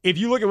well. If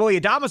you look at Willie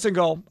Adames and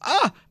go,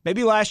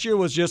 maybe last year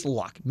was just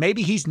luck.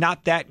 Maybe he's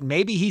not that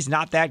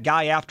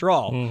guy after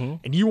all. Mm-hmm.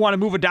 And you want to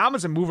move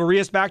Adames and move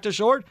Urias back to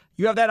short,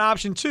 you have that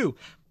option too.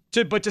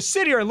 But to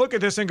sit here and look at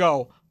this and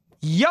go,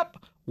 yep,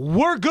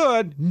 we're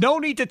good, no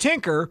need to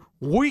tinker,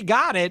 we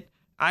got it,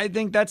 I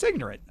think that's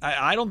ignorant.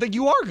 I don't think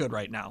you are good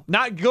right now.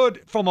 Not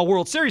good from a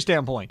World Series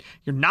standpoint.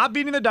 You're not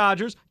beating the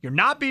Dodgers, you're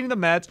not beating the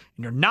Mets,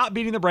 and you're not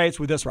beating the Braves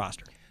with this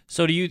roster.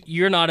 So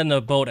you're not in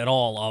the boat at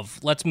all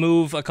of let's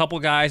move a couple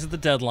guys at the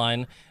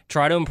deadline,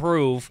 try to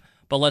improve,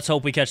 but let's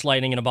hope we catch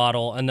lightning in a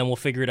bottle, and then we'll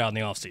figure it out in the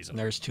offseason.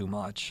 There's too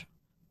much.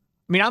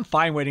 I mean, I'm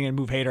fine waiting and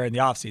move Hader in the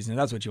offseason. If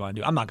that's what you want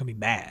to do. I'm not going to be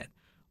mad.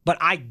 But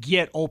I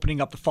get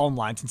opening up the phone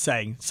lines and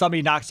saying,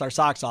 somebody knocks our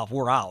socks off,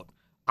 we're out.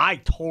 I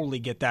totally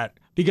get that.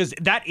 Because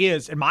that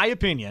is, in my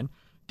opinion,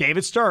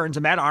 David Stearns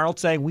and Matt Arnold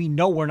saying, we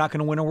know we're not going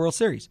to win a World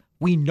Series.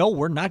 We know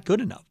we're not good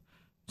enough.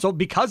 So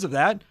because of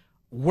that,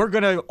 we're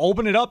going to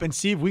open it up and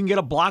see if we can get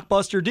a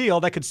blockbuster deal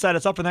that could set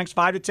us up for the next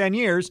 5 to 10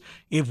 years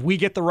if we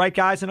get the right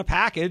guys in a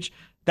package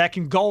that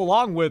can go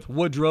along with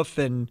Woodruff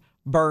and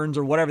Burns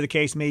or whatever the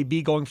case may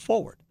be going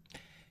forward.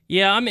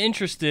 Yeah, I'm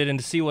interested in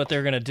to see what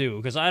they're going to do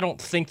because I don't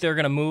think they're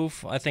going to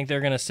move. I think they're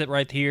going to sit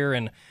right here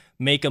and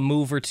make a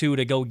move or two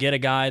to go get a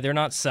guy. They're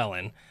not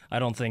selling. I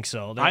don't think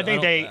so. I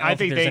think there's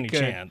they any could.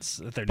 chance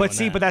that they're doing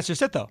that. But that's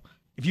just it, though.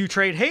 If you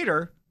trade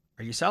Hader,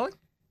 are you selling?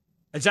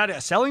 Is that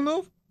a selling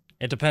move?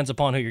 It depends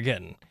upon who you're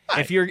getting.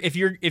 Right.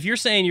 If you're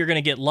saying you're going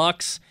to get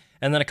Lux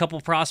and then a couple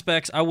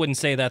prospects, I wouldn't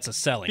say that's a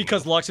selling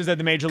because move. Lux is at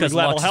the major league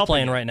level. Because Lux is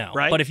playing right now.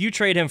 Right? But if you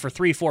trade him for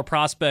 3-4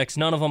 prospects,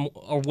 none of them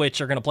of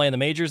which are going to play in the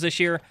majors this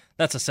year,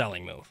 that's a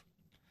selling move.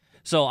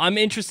 So I'm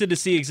interested to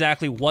see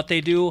exactly what they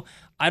do.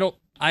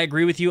 I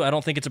agree with you. I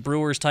don't think it's a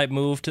Brewers type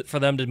move for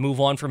them to move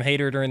on from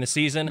Hader during the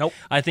season. Nope.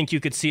 I think you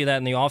could see that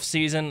in the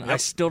offseason. Yep. I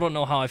still don't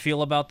know how I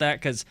feel about that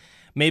because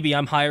maybe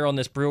I'm higher on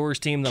this Brewers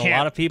team than a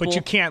lot of people. But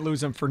you can't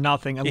lose him for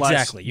nothing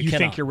unless you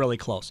think you're really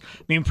close.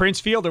 I mean, Prince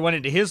Fielder went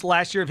into his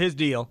last year of his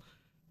deal.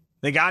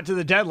 They got to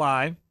the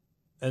deadline,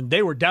 and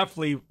they were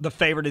definitely the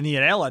favorite in the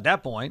NL at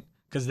that point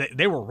because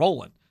they were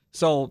rolling.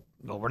 So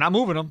we're not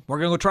moving them. We're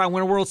going to go try and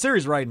win a World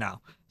Series right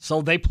now.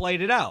 So they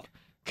played it out.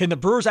 Can the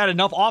Brewers add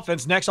enough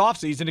offense next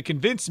offseason to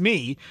convince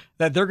me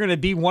that they're going to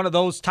be one of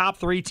those top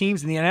 3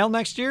 teams in the NL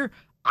next year?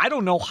 I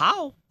don't know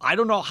how. I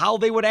don't know how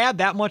they would add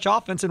that much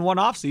offense in one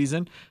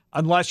offseason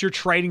unless you're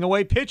trading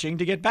away pitching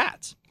to get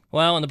bats.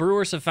 Well, and the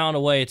Brewers have found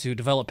a way to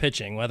develop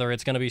pitching, whether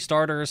it's going to be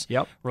starters,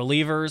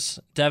 relievers,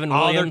 Devin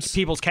Williams. Other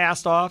people's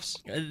cast-offs.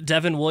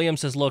 Devin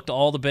Williams has looked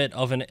all the bit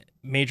of a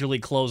major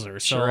league closer.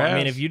 So, Sure I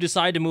mean, has. if you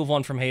decide to move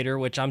on from Hader,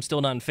 which I'm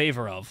still not in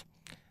favor of,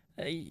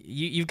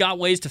 you've got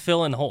ways to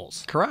fill in the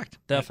holes. Correct.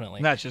 Definitely.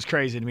 And that's just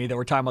crazy to me that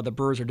we're talking about the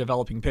Brewers are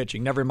developing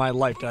pitching. Never in my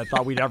life did I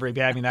thought we'd ever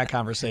be having that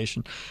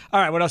conversation. All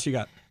right, what else you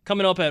got?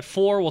 Coming up at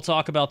 4, we'll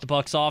talk about the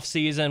Bucs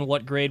offseason.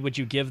 What grade would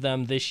you give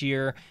them this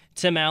year?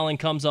 Tim Allen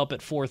comes up at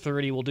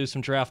 4:30. We'll do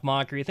some draft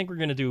mockery. I think we're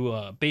going to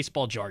do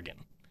baseball jargon.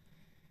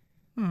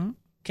 Mm-hmm.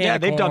 Yeah,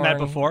 they've done that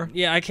before.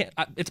 Yeah,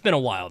 it's been a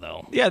while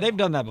though. Yeah, they've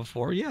done that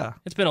before. Yeah,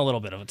 it's been a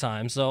little bit of a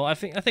time, so I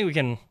think we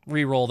can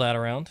re-roll that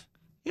around.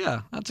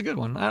 Yeah, that's a good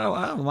one.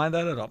 I don't mind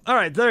that at all. All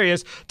right, there he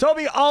is.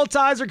 Toby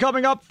Altizer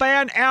coming up.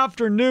 Fan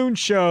afternoon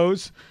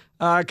shows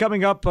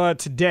coming up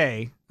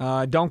today.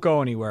 Don't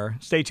go anywhere.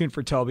 Stay tuned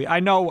for Toby.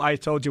 I know I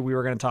told you we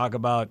were going to talk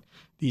about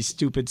these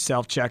stupid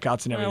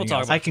self-checkouts and everything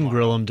else. I can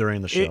grill him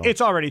during the show. It's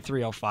already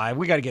 3:05.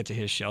 We got to get to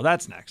his show.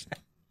 That's next.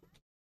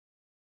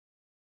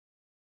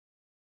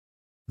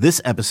 This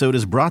episode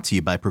is brought to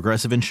you by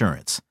Progressive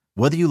Insurance.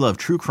 Whether you love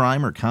true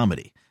crime or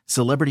comedy,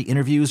 celebrity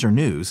interviews or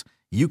news,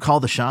 you call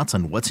the shots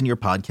on what's in your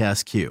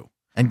podcast queue.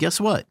 And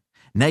guess what?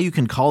 Now you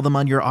can call them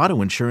on your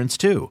auto insurance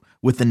too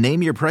with the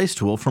Name Your Price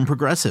tool from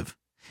Progressive.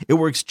 It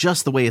works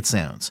just the way it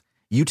sounds.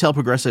 You tell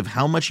Progressive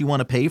how much you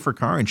want to pay for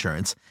car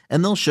insurance,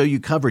 and they'll show you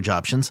coverage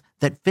options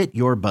that fit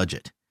your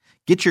budget.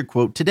 Get your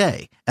quote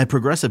today at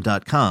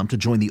Progressive.com to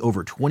join the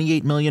over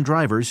 28 million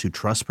drivers who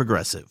trust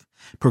Progressive.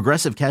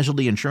 Progressive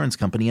Casualty Insurance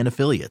Company and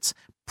Affiliates.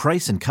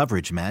 Price and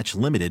coverage match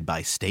limited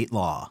by state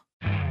law.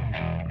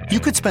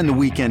 You could spend the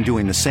weekend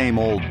doing the same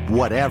old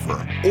whatever,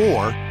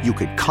 or you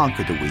could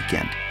conquer the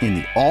weekend in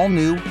the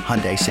all-new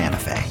Hyundai Santa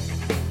Fe.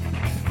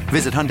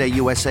 Visit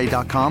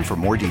HyundaiUSA.com for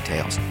more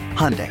details.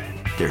 Hyundai,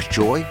 there's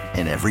joy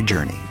in every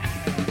journey.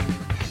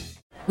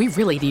 We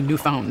really need new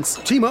phones.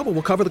 T-Mobile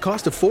will cover the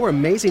cost of 4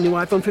 amazing new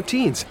iPhone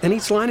 15s, and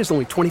each line is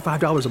only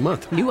 $25 a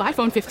month. New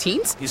iPhone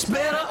 15s? It's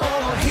better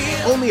over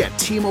here. Only at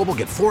T-Mobile,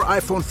 get 4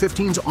 iPhone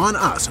 15s on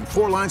us and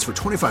 4 lines for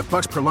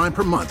 $25 per line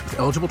per month with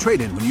eligible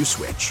trade-in when you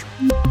switch.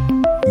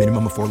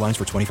 Minimum of 4 lines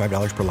for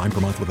 $25 per line per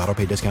month with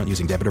autopay discount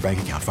using debit or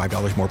bank account.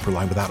 $5 more per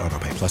line without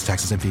autopay, plus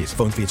taxes and fees.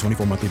 Phone fee at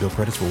 24 monthly bill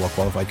credits for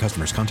well-qualified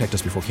customers. Contact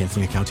us before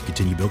canceling account to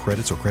continue bill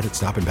credits or credit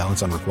stop and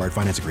balance on required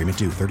finance agreement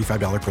due.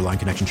 $35 per line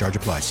connection charge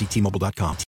applies. See T-Mobile.com.